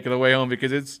worst headache of the way home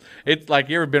because it's like,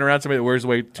 you ever been around somebody that wears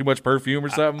way too much perfume or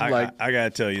something? I got to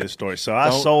tell you this story. So I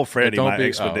sold Freddie my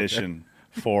Expedition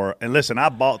for, and listen, I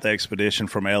bought the Expedition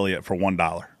from Elliot for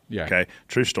 $1. Yeah. Okay.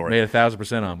 True story. Made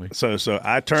 1,000% on me. So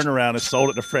I turned around and sold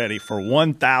it to Freddie for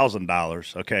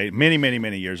 $1,000. Okay.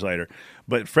 Many years later.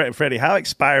 But Freddie, how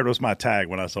expired was my tag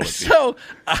when I sold it to you? So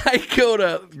I go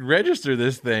to register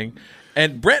this thing,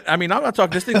 and Brett, I mean, I'm not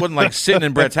talking, this thing wasn't like sitting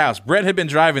in Brett's house. Brett had been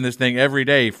driving this thing every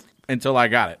day until I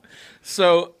got it.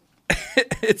 So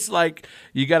it's like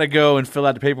you got to go and fill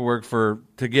out the paperwork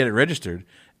to get it registered.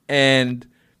 And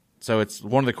so it's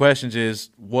one of the questions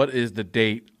is, what is the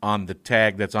date on the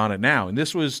tag that's on it now? And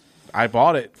this was, I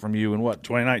bought it from you in what?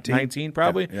 2019? 19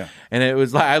 probably? Yeah. And it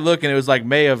was like, I look and it was like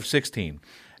May of 16.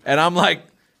 And I'm like,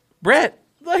 Brett,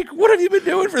 like, what have you been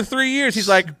doing for 3 years? He's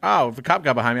like, oh, if a cop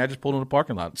got behind me, I just pulled in the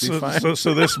parking lot.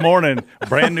 So this morning,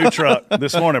 brand new truck.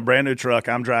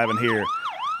 I'm driving here.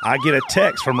 I get a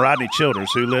text from Rodney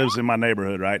Childers, who lives in my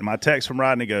neighborhood, right? And my text from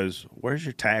Rodney goes, where's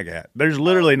your tag at? There's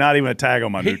literally not even a tag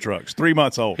on my new truck. It's 3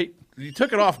 months old. You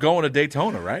took it off going to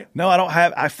Daytona, right? No, I don't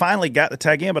have. I finally got the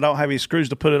tag in, but I don't have any screws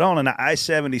to put it on. And the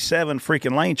I-77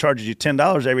 freaking lane charges you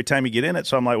 $10 every time you get in it.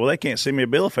 So I'm like, well, they can't send me a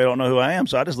bill if they don't know who I am.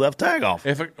 So I just left the tag off.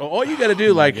 All you got to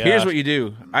do, here's what you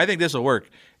do. I think this will work.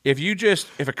 If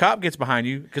a cop gets behind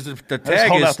you, because the tag just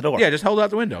hold out the door. Yeah, just hold out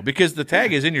the window because the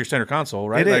tag is in your center console,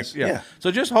 right? It is, yeah.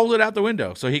 So just hold it out the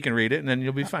window so he can read it, and then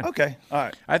you'll be fine. Okay, all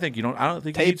right. I think you don't. I don't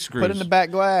think you Tape need screws. put in the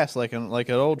back glass like an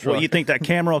old truck. Well, you think that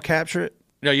camera will capture it?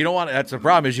 No, you don't want. That's the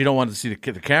problem. Is you don't want to see the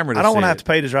camera. I don't want to have to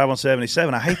pay to drive on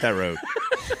 77. I hate that road.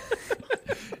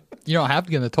 You don't have to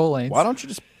get in the toll lanes. Why don't you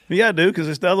just? Yeah, I do,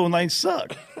 because the other one lanes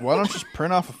suck. Why don't you just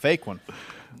print off a fake one?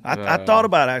 I thought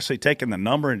about actually taking the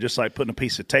number and just like putting a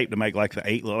piece of tape to make like the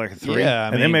 8 look like a 3.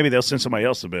 Yeah, and then maybe they'll send somebody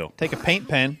else the bill. Take a paint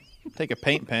pen.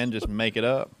 Just make it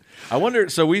up. I wonder.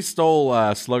 So we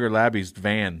stole Slugger Labby's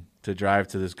van to drive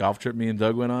to this golf trip me and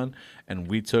Doug went on, and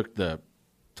we took the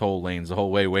toll lanes the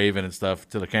whole way, waving and stuff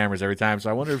to the cameras every time.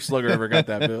 So I wonder if Slugger ever got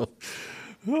that bill.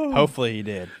 Hopefully he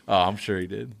did. Oh, I'm sure he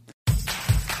did.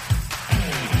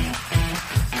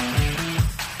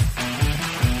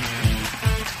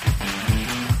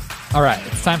 All right,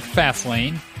 it's time for Fast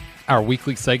Lane, our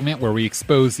weekly segment where we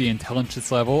expose the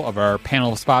intelligence level of our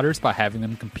panel of spotters by having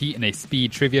them compete in a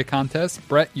speed trivia contest.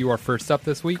 Brett, you are first up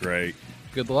this week. Great.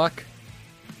 Good luck.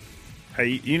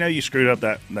 Hey, you screwed up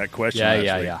that question last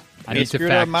week. Yeah. I need to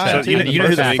fact check. So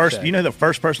you know who the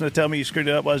first person to tell me you screwed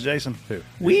it up was, Jason? Who?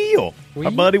 Wheel.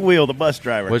 My buddy Wheel, the bus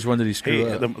driver. Which one did he screw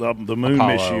up? The moon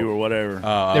Apollo. mission or whatever.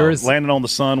 There was landing on the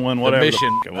sun one, whatever. The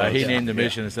mission. The He named the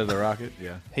mission instead of the rocket.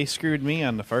 Yeah. He screwed me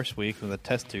on the first week with a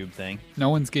test tube thing. No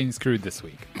one's getting screwed this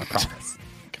week. I promise.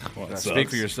 Well,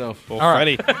 speak for yourself. Well,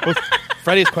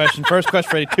 Freddie's question. First question,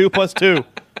 Freddie. 2 + 2.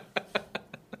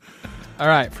 All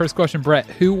right, first question, Brett.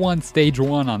 Who won stage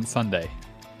 1 on Sunday?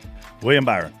 William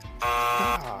Byron.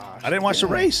 I didn't watch the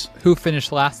race. Who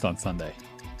finished last on Sunday?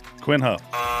 Quinn Huff.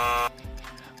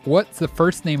 What's the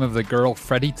first name of the girl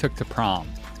Freddie took to prom?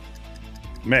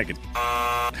 Megan.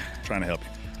 Trying to help you.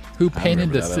 Who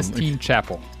painted the Sistine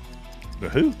Chapel? The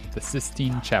who? The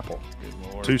Sistine Chapel.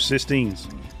 2 Sistines.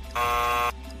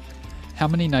 How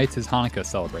many nights has Hanukkah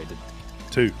celebrated?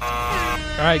 2. All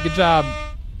right, good job.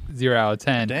 0 out of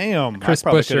 10. Damn. Chris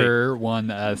Buescher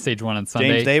won stage 1 on Sunday.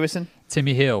 James Davison?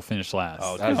 Timmy Hill finished last.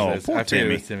 Poor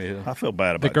Timmy. Hill. I feel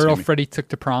bad The about girl Timmy. Freddie took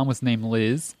to prom was named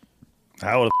Liz.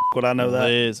 How the would I know that?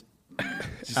 Liz.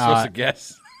 She's supposed to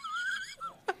guess.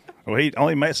 Well, he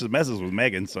only messes with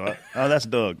Megan, so that's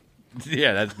Doug.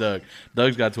 Yeah, that's Doug.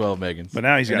 Doug's got 12 Megans. But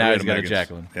now he's got a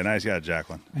Jacqueline. Yeah, now he's got a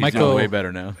Jacqueline. He's doing way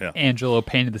better now. Yeah. Angelo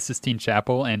painted the Sistine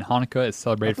Chapel, and Hanukkah is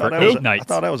celebrated for that was 8 nights. I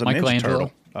thought that was a Ninja Michelangelo.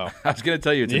 Turtle. Oh, I was going to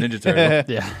tell you it's a Ninja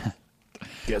Turtle. Yeah.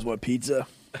 You guys want pizza?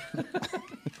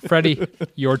 Freddie,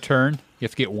 your turn. You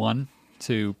have to get 1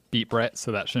 to beat Brett,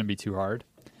 so that shouldn't be too hard.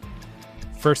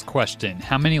 First question.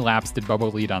 How many laps did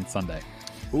Bubba lead on Sunday?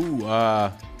 Ooh,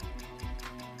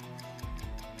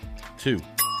 2.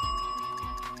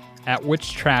 At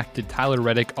which track did Tyler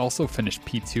Reddick also finish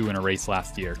P2 in a race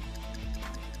last year?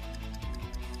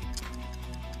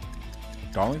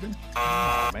 Darlington?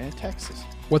 Man, Texas.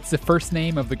 What's the first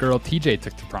name of the girl TJ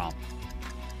took to prom?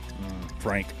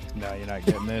 Frank. No, you're not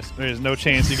getting this. There's no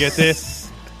chance you get this.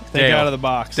 Think Dale. out of the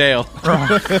box. Dale.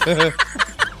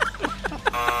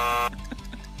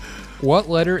 What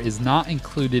letter is not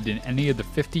included in any of the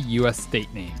 50 U.S.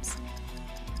 state names?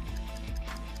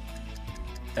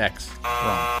 X.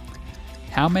 Wrong.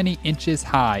 How many inches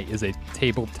high is a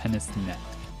table tennis net?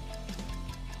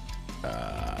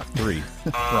 3.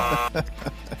 Wrong.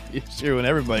 You're screwing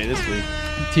everybody this week.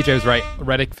 TJ was right.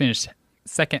 Reddick finished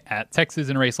second at Texas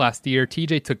in a race last year.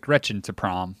 TJ took Gretchen to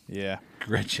prom. Yeah.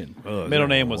 Gretchen. Middle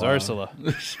name was Ursula.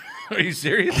 Are you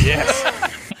serious?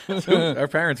 Yes. Our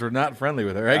parents were not friendly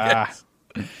with her, I guess.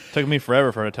 Took me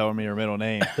forever for her to tell me her middle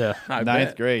name. Yeah. I Ninth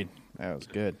bet. grade. That was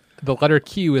good. The letter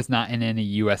Q is not in any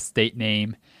U.S. state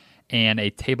name, and a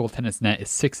table tennis net is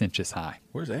 6 inches high.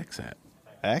 Where's X at?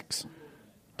 X?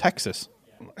 Texas.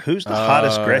 Who's the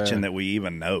hottest Gretchen that we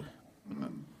even know?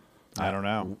 I don't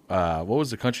know. What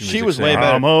was the country She music was way singer?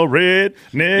 better. I'm a redneck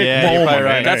Yeah, you're woman. probably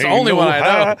right. That's the Ain't only no one I know.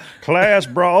 high Class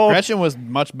broad. Gretchen was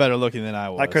much better looking than I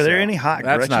was. Like, are there so. any hot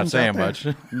That's Gretchens not out saying there? much.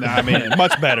 No, I mean,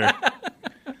 much better.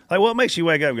 Like, what makes you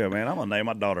wake up and go, man, I'm going to name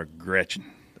my daughter Gretchen?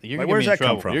 You're Like, gonna where's get me in that come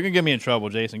trouble. from? You're going to get me in trouble,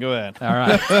 Jason. Go ahead. All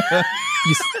right.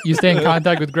 you stay in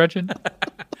contact with Gretchen?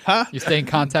 Huh? You stay in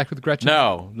contact with Gretchen?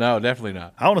 No, definitely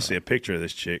not. I want to see a picture of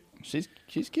this chick. She's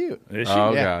cute. Is she?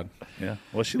 Oh, Yeah. God. Yeah.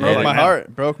 What's she Broke like my now?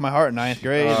 heart. Broke my heart in 9th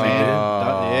grade, man.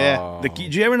 Yeah.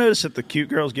 Did you ever notice that the cute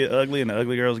girls get ugly and the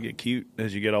ugly girls get cute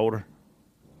as you get older?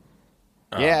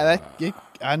 Yeah,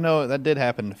 I know that did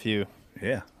happen to a few.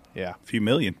 Yeah. Yeah. A few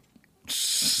million.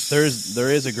 There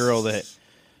is a girl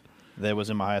that was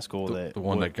in my high school The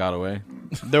one that got away.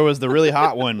 there was the really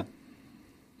hot one.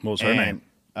 What was her name?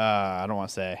 I don't want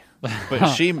to say, but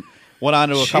she went on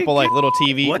to a couple like little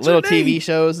What's her name? TV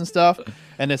shows and stuff.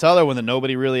 And this other one that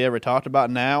nobody really ever talked about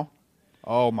now.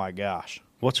 Oh my gosh,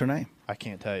 What's her name? I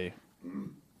can't tell you.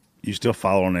 You still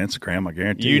follow her on Instagram, I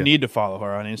guarantee you. You need to follow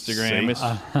her on Instagram.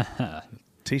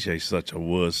 See? TJ's such a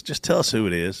wuss. Just tell us who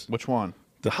it is. Which one?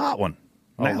 The hot one.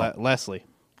 Oh, Now. Leslie.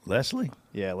 Leslie?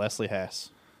 Yeah, Leslie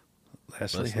Hess.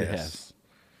 Leslie Hess.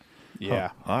 Yeah.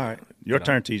 Oh, all right. Your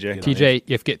turn, TJ. TJ, if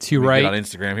you get 2 We right, get on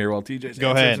Instagram here while TJ's Go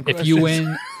answering ahead. some if you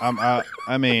questions. win,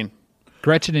 I mean,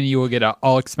 Gretchen and you will get an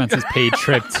all expenses paid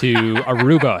trip to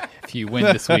Aruba if you win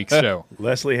this week's show.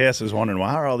 Leslie Hess is wondering,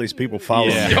 why are all these people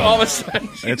following Yeah. me on all of a sudden,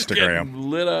 she's Instagram? getting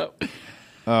lit up.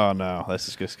 oh no, this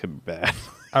is just gonna be bad.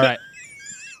 All right.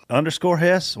 Underscore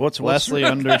Hess? What's Leslie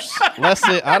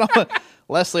Leslie. I don't.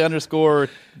 Leslie underscore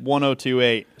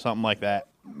 1028, something like that.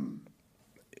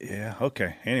 Yeah,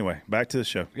 okay. Anyway, back to the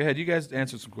show. Go ahead. You guys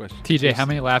answer some questions. TJ, how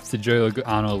many laps did Joey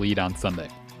Logano lead on Sunday?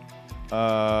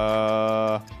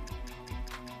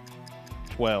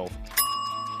 12.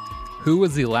 Who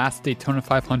was the last Daytona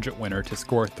 500 winner to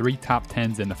score 3 top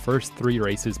 10s in the first 3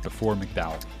 races before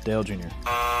McDowell? Dale Jr.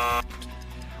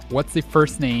 What's the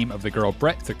first name of the girl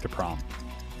Brett took to prom?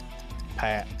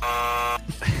 Pat.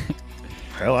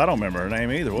 Hell, I don't remember her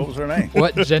name either. What was her name?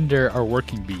 What gender are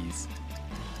working bees?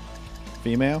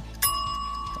 Female.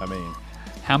 I mean,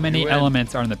 How many You win.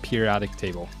 elements are in the periodic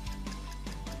table?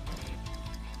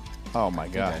 oh my I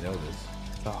god. know this.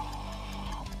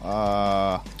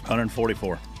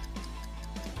 144.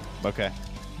 Okay.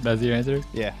 That's your answer?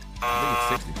 Yeah.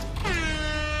 I think it's 60.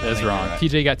 That's think wrong. you're right.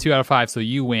 TJ got 2 out of 5, so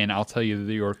you win. I'll tell you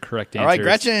your correct answer. All right,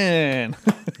 Gretchen.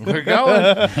 We're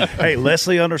going. Hey,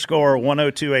 Leslie underscore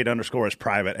 1028 underscore is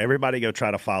private. Everybody go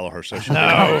try to follow her. So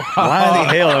no. Why in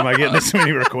the hell am I getting this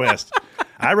many requests?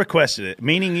 I requested it.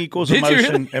 Meaning equals Did you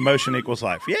emotion. Emotion equals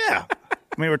life. Yeah.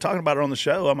 I mean, we're talking about it on the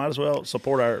show. I might as well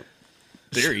support our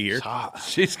theory here.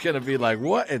 She's going to be like,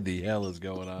 what in the hell is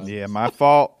going on? Yeah, my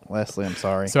fault. Leslie, I'm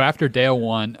sorry. So after Dale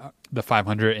won the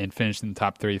 500 and finished in the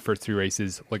top 3 the first 3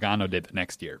 races, Logano did the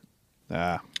next year.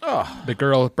 The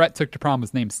girl Brett took to prom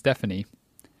was named Stephanie,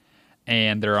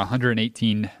 and there are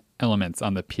 118 elements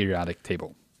on the periodic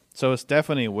table. So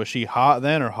Stephanie, was she hot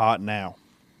then or hot now?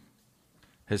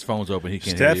 His phone's open. He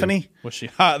can't hear Stephanie? Was she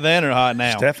hot then or hot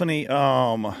now? Stephanie,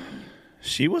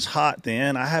 she was hot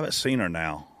then. I haven't seen her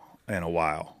now in a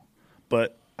while.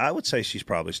 But I would say she's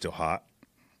probably still hot.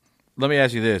 Let me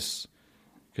ask you this,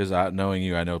 because knowing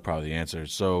you, I know probably the answer.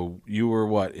 So you were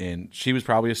what she was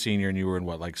probably a senior, and you were in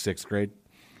what, like 6th grade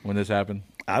when this happened?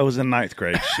 I was in 9th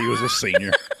grade. She was a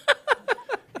senior.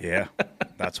 Yeah,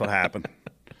 that's what happened.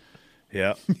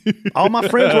 Yeah. All my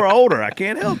friends were older. I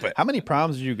can't help it. How many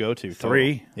proms did you go to?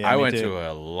 3. Yeah, I me went too.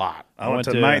 to a lot. I went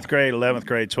to 9th grade, 11th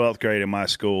grade, 12th grade in my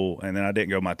school, and then I didn't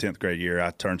go my 10th grade year.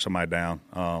 I turned somebody down.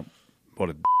 What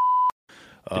a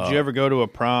Did you ever go to a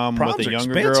prom proms with a are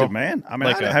younger expensive, girl? man. I mean,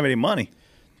 Like I didn't have any money.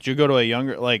 Did you go to a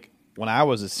younger, like when I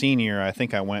was a senior, I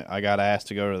think I got asked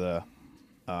to go to the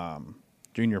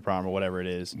junior prom or whatever it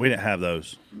is. We didn't have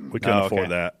those. We couldn't Oh, okay. afford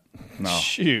that. No.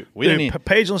 Shoot. We Dude, didn't even,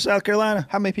 Pageland, South Carolina,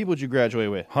 how many people did you graduate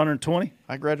with? 120.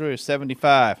 I graduated with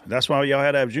 75. That's why y'all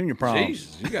had to have junior proms.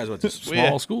 Jesus, you guys went to We had-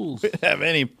 small schools. We didn't have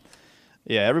any.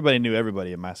 Yeah, everybody knew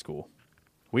everybody at my school.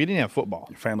 We didn't have football.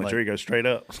 Your family tree goes straight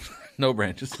up. No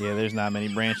branches. Yeah, there's not many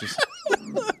branches.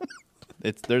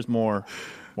 There's more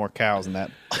cows in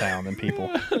that town than people.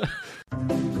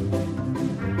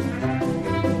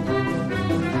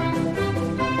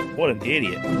 What an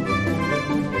idiot.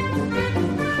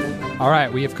 All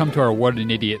right, we have come to our What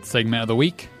an Idiot segment of the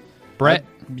week. Brett?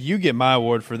 You get my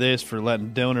award for this for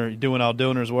doing all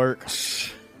Donor's work.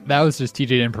 That was just TJ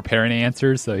didn't prepare any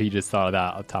answers, so he just thought of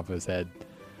that on top of his head.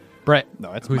 Brett,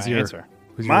 no, that's who's my your answer.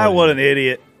 My what an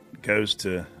idiot goes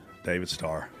to David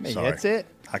Starr. Hey, Sorry. that's it.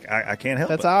 I can't help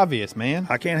it. That's obvious, man.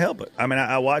 I can't help it. I mean,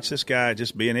 I watch this guy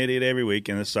just be an idiot every week,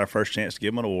 and this is our first chance to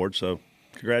give him an award, so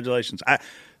congratulations.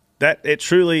 It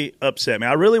truly upset me.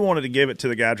 I really wanted to give it to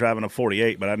the guy driving a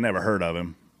 48, but I'd never heard of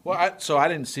him. Well, I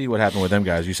didn't see what happened with them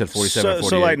guys. You said 47, 48.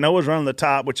 So like Noah's running the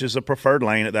top, which is a preferred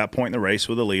lane at that point in the race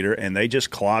with a leader, and they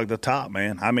just clog the top,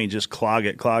 man. I mean, just clog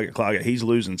it. He's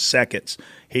losing seconds.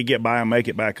 He'd get by and make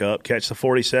it back up. Catch the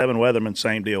 47, Weatherman,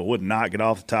 same deal. Would not get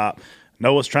off the top.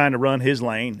 Noah's trying to run his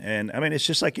lane, and I mean, it's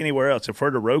just like anywhere else. If we're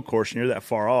at a road course and you're that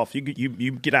far off, you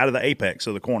get out of the apex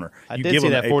of the corner. I did see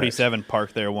that 47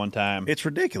 parked there one time. It's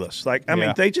ridiculous. Like, I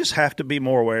mean, they just have to be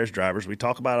more aware as drivers. We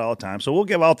talk about it all the time. So we'll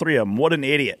give all three of them. What an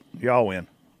idiot. Y'all win.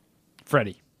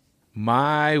 Freddie.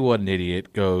 My what an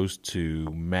idiot goes to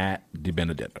Matt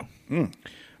DiBenedetto.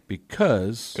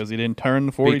 Because he didn't turn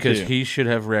the 42. Because he should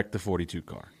have wrecked the 42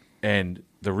 car. And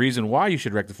the reason why you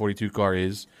should wreck the 42 car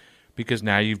is because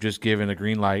now you've just given a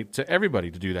green light to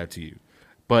everybody to do that to you.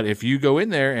 But if you go in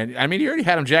there, and I mean, he already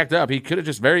had him jacked up. He could have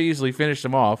just very easily finished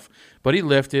him off, but he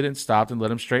lifted and stopped and let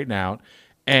him straighten out.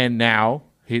 And now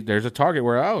there's a target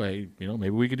where, maybe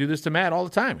we could do this to Matt all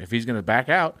the time if he's going to back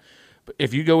out. But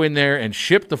if you go in there and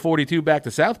ship the 42 back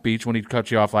to South Beach when he cuts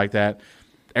you off like that,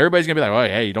 everybody's going to be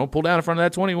like, hey, you don't pull down in front of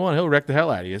that 21. He'll wreck the hell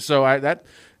out of you. So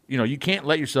you can't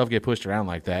let yourself get pushed around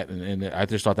like that. And I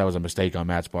just thought that was a mistake on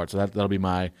Matt's part. So that'll be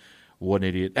my what an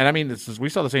idiot. And I mean, we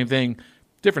saw the same thing,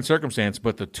 different circumstance,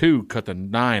 but the 2 cut the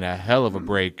 9 a hell of a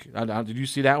break. Did you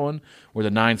see that one where the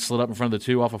 9 slid up in front of the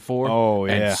 2 off of 4? Oh,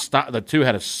 yeah. And the 2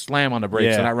 had a slam on the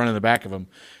brakes and not running the back of him.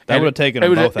 That would have taken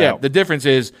them both out. Yeah, the difference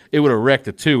is it would have wrecked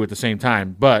the 2 at the same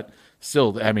time, but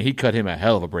still, I mean, he cut him a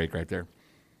hell of a break right there.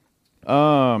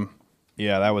 Yeah,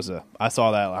 I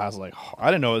saw that. I was like, I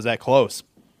didn't know it was that close.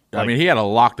 I mean, he had to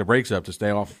lock the brakes up to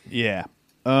stay off. Yeah.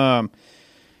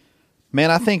 Man,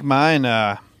 I think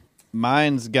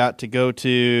mine's got to go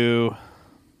to.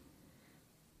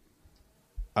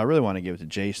 I really want to give it to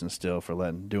Jason still for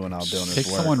doing all Donors Pick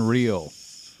work. someone real.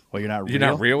 Well, you're not real. You're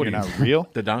not real. You're not real.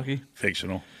 The donkey,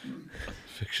 fictional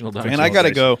donkey. And I got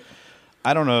to go.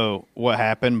 I don't know what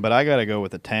happened, but I got to go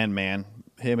with the 10 man.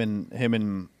 Him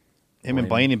and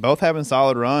Blaney both having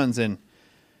solid runs, and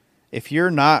if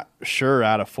you're not sure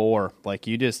out of 4, like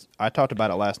I talked about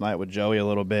it last night with Joey a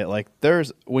little bit. Like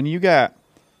when you got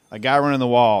a guy running the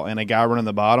wall and a guy running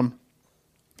the bottom,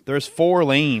 there's 4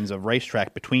 lanes of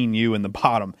racetrack between you and the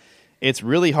bottom. It's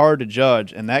really hard to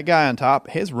judge. And that guy on top,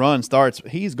 his run starts,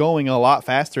 he's going a lot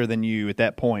faster than you at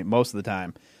that point most of the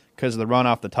time because of the run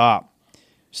off the top.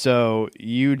 So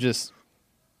it's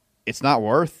not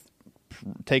worth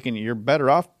taking, you're better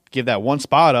off give that one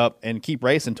spot up and keep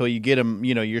racing until you get him,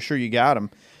 you're sure you got him,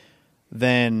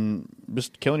 than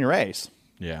just killing your race.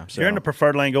 Yeah. So you're in the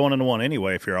preferred lane going into 1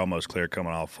 anyway if you're almost clear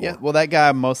coming off 4. Yeah, well, that guy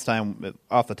most of the time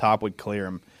off the top would clear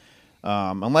him.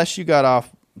 Unless you got off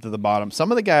to the bottom.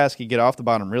 Some of the guys could get off the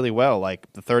bottom really well,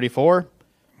 like the 34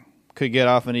 could get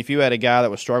off, and if you had a guy that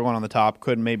was struggling on the top,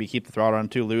 couldn't maybe keep the throttle on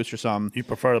too loose or something. You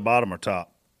prefer the bottom or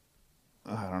top?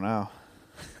 I don't know.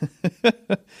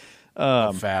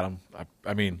 Fat.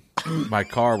 I mean, my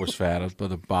car was fat, but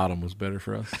the bottom was better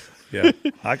for us. Yeah,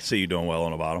 I can see you doing well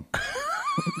on the bottom.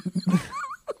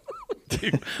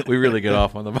 Dude, we really get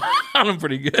off on the bottom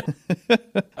pretty good.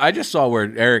 I just saw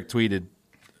where Eric tweeted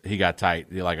he got tight.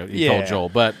 He told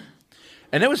Joel,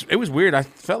 and it was weird. I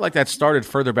felt like that started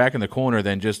further back in the corner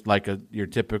than just like your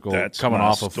typical coming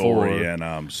off of 4. And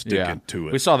I'm sticking to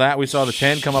it. We saw that. We saw the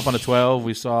 10 come up on the 12.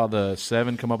 We saw the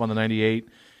 7 come up on the 98.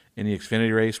 In the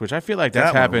Xfinity race, which I feel like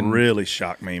that's happened. Really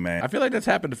shocked me, man. I feel like that's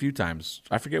happened a few times.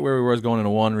 I forget where we was going into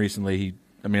 1 recently.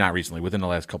 Not recently, within the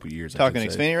last couple of years. Talking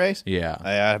Xfinity race? Yeah.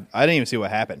 I didn't even see what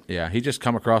happened. Yeah, he just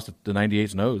come across the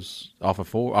 98's nose off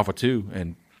of 2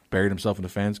 and buried himself in the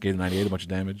fence, gave the 98 a bunch of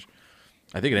damage.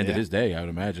 I think it ended his day, I would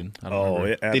imagine. I don't remember.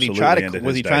 It absolutely Did he try to? ended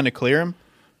Was his he day. trying to clear him?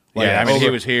 He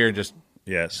was here and just.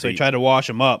 Yes. So he tried to wash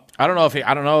him up. I don't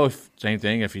know if same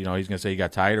thing. If he's going to say he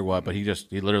got tight or what, but he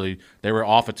literally they were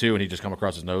off at 2 and he just come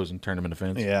across his nose and turned him in the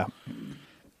fence. Yeah.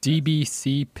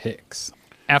 DBC picks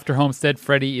After Homestead,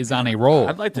 Freddie is on a roll.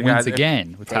 I'd like to wins guys,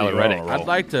 again with Tyler Freddie,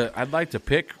 Reddick. I'd like to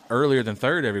pick earlier than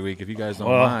third every week if you guys don't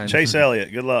Well, mind. Chase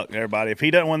Elliott, good luck, everybody. If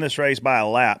he doesn't win this race by a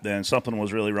lap, then something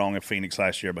was really wrong in Phoenix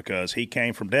last year because he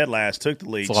came from dead last, took the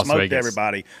lead, Las smoked Vegas.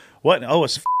 everybody. What? Oh,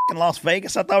 it's f***ing Las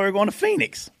Vegas? I thought we were going to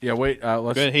Phoenix. Yeah, wait.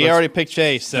 He already picked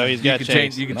Chase, so he's got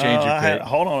Chase. You can change your pick.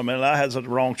 Hold on a minute. I had the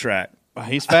wrong track.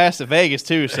 He's fast at Vegas,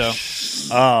 too, so.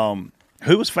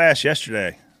 Who was fast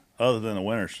yesterday other than the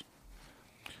winners?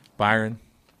 Byron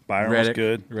was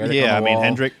good. Reddick Yeah, on the wall.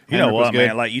 Hendrick. You know was what, good.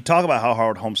 man? Like, you talk about how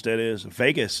hard Homestead is.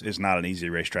 Vegas is not an easy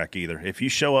racetrack either. If you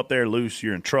show up there loose,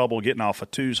 you're in trouble. Getting off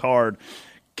of twos hard,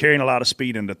 carrying a lot of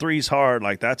speed into threes hard.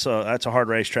 Like, that's a hard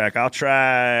racetrack. I'll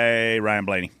try Ryan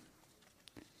Blaney.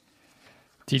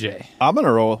 TJ. I'm going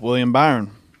to roll with William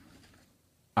Byron.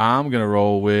 I'm going to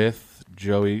roll with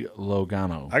Joey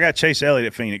Logano. I got Chase Elliott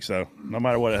at Phoenix, though, no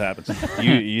matter what happens.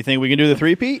 You think we can do the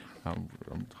three-peat? I'm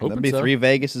hoping That'd be so. 3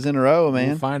 Vegases in a row, man.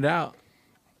 We'll find out.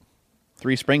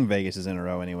 3 spring Vegases in a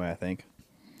row, anyway, I think.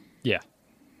 Yeah.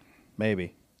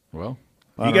 Maybe. Well,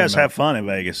 you guys have fun in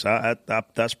Vegas.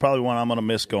 That's probably one I'm going to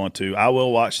miss going to. I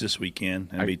will watch this weekend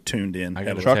and be tuned in. I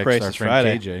got a truck text race our is friend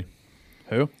Friday. KJ.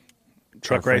 Who?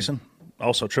 Truck racing,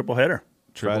 also triple header.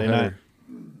 Friday Triple night. header.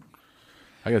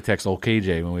 I got to text old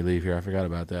KJ when we leave here. I forgot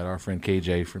about that. Our friend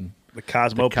KJ from The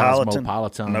Cosmopolitan.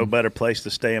 Cosmopolitan. No better place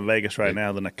to stay in Vegas right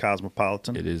now than the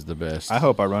Cosmopolitan. It is the best. I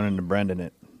hope I run into Brendan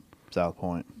at South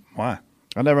Point. Why?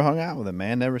 I never hung out with him,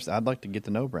 man. I'd like to get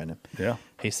to know Brendan. Yeah.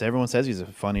 Everyone says he's a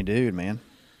funny dude, man.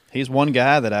 He's one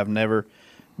guy that I've never.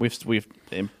 We've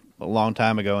a long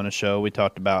time ago in a show we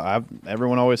talked about.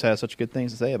 Everyone always has such good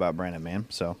things to say about Brandon, man.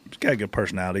 So He's got a good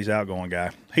personality. He's an outgoing guy.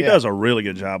 He Yeah. does a really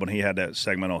good job when he had that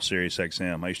segment on Sirius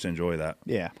XM. I used to enjoy that.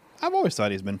 yeah, I've always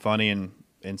thought he's been funny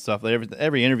and stuff.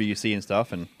 Every interview you see and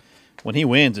stuff, and when he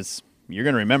wins, you're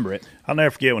gonna remember it. I'll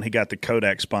never forget when he got the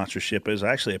Kodak sponsorship. It was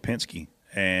actually a Penske,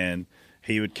 and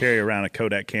he would carry around a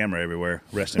Kodak camera everywhere.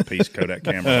 Rest in peace, Kodak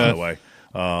camera, by the way.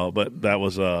 But that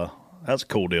was a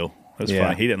cool deal. It was Yeah.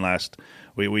 funny. He didn't last.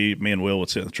 Me and Will would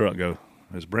sit in the truck and go,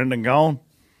 is Brendan gone?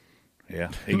 Yeah,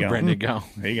 he gone. Brendan gone.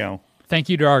 He gone. Thank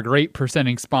you to our great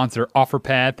presenting sponsor,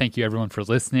 OfferPad. Thank you, everyone, for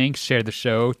listening. Share the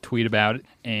show, tweet about it,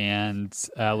 and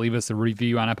leave us a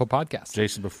review on Apple Podcasts.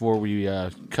 Jason, before we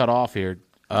cut off here,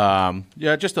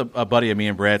 just a buddy of me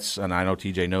and Brett's, and I know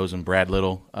TJ knows him, Brad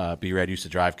Little. B-Rad used to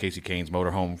drive Casey Kane's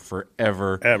motorhome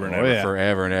forever. Forever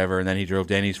and ever. And then he drove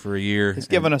Denny's for a year. He's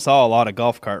given us all a lot of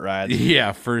golf cart rides.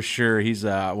 Yeah, for sure. He's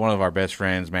one of our best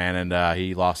friends, man, and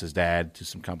he lost his dad to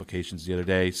some complications the other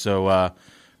day. So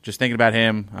just thinking about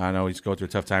him, I know he's going through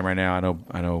a tough time right now.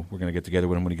 I know we're going to get together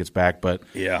with him when he gets back, but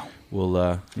yeah,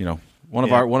 we'll one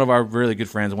of our really good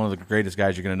friends, one of the greatest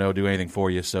guys you're going to know, do anything for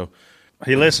you. So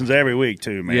he listens every week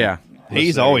too, man. Yeah,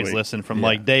 he's always listened from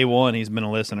like day one. He's been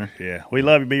a listener. Yeah, we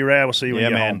love you, B-Rad. We'll see you when you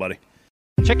get home, buddy.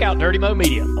 Check out Dirty Mo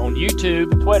Media on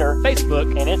YouTube, Twitter,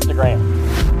 Facebook, and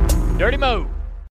Instagram. Dirty Mo.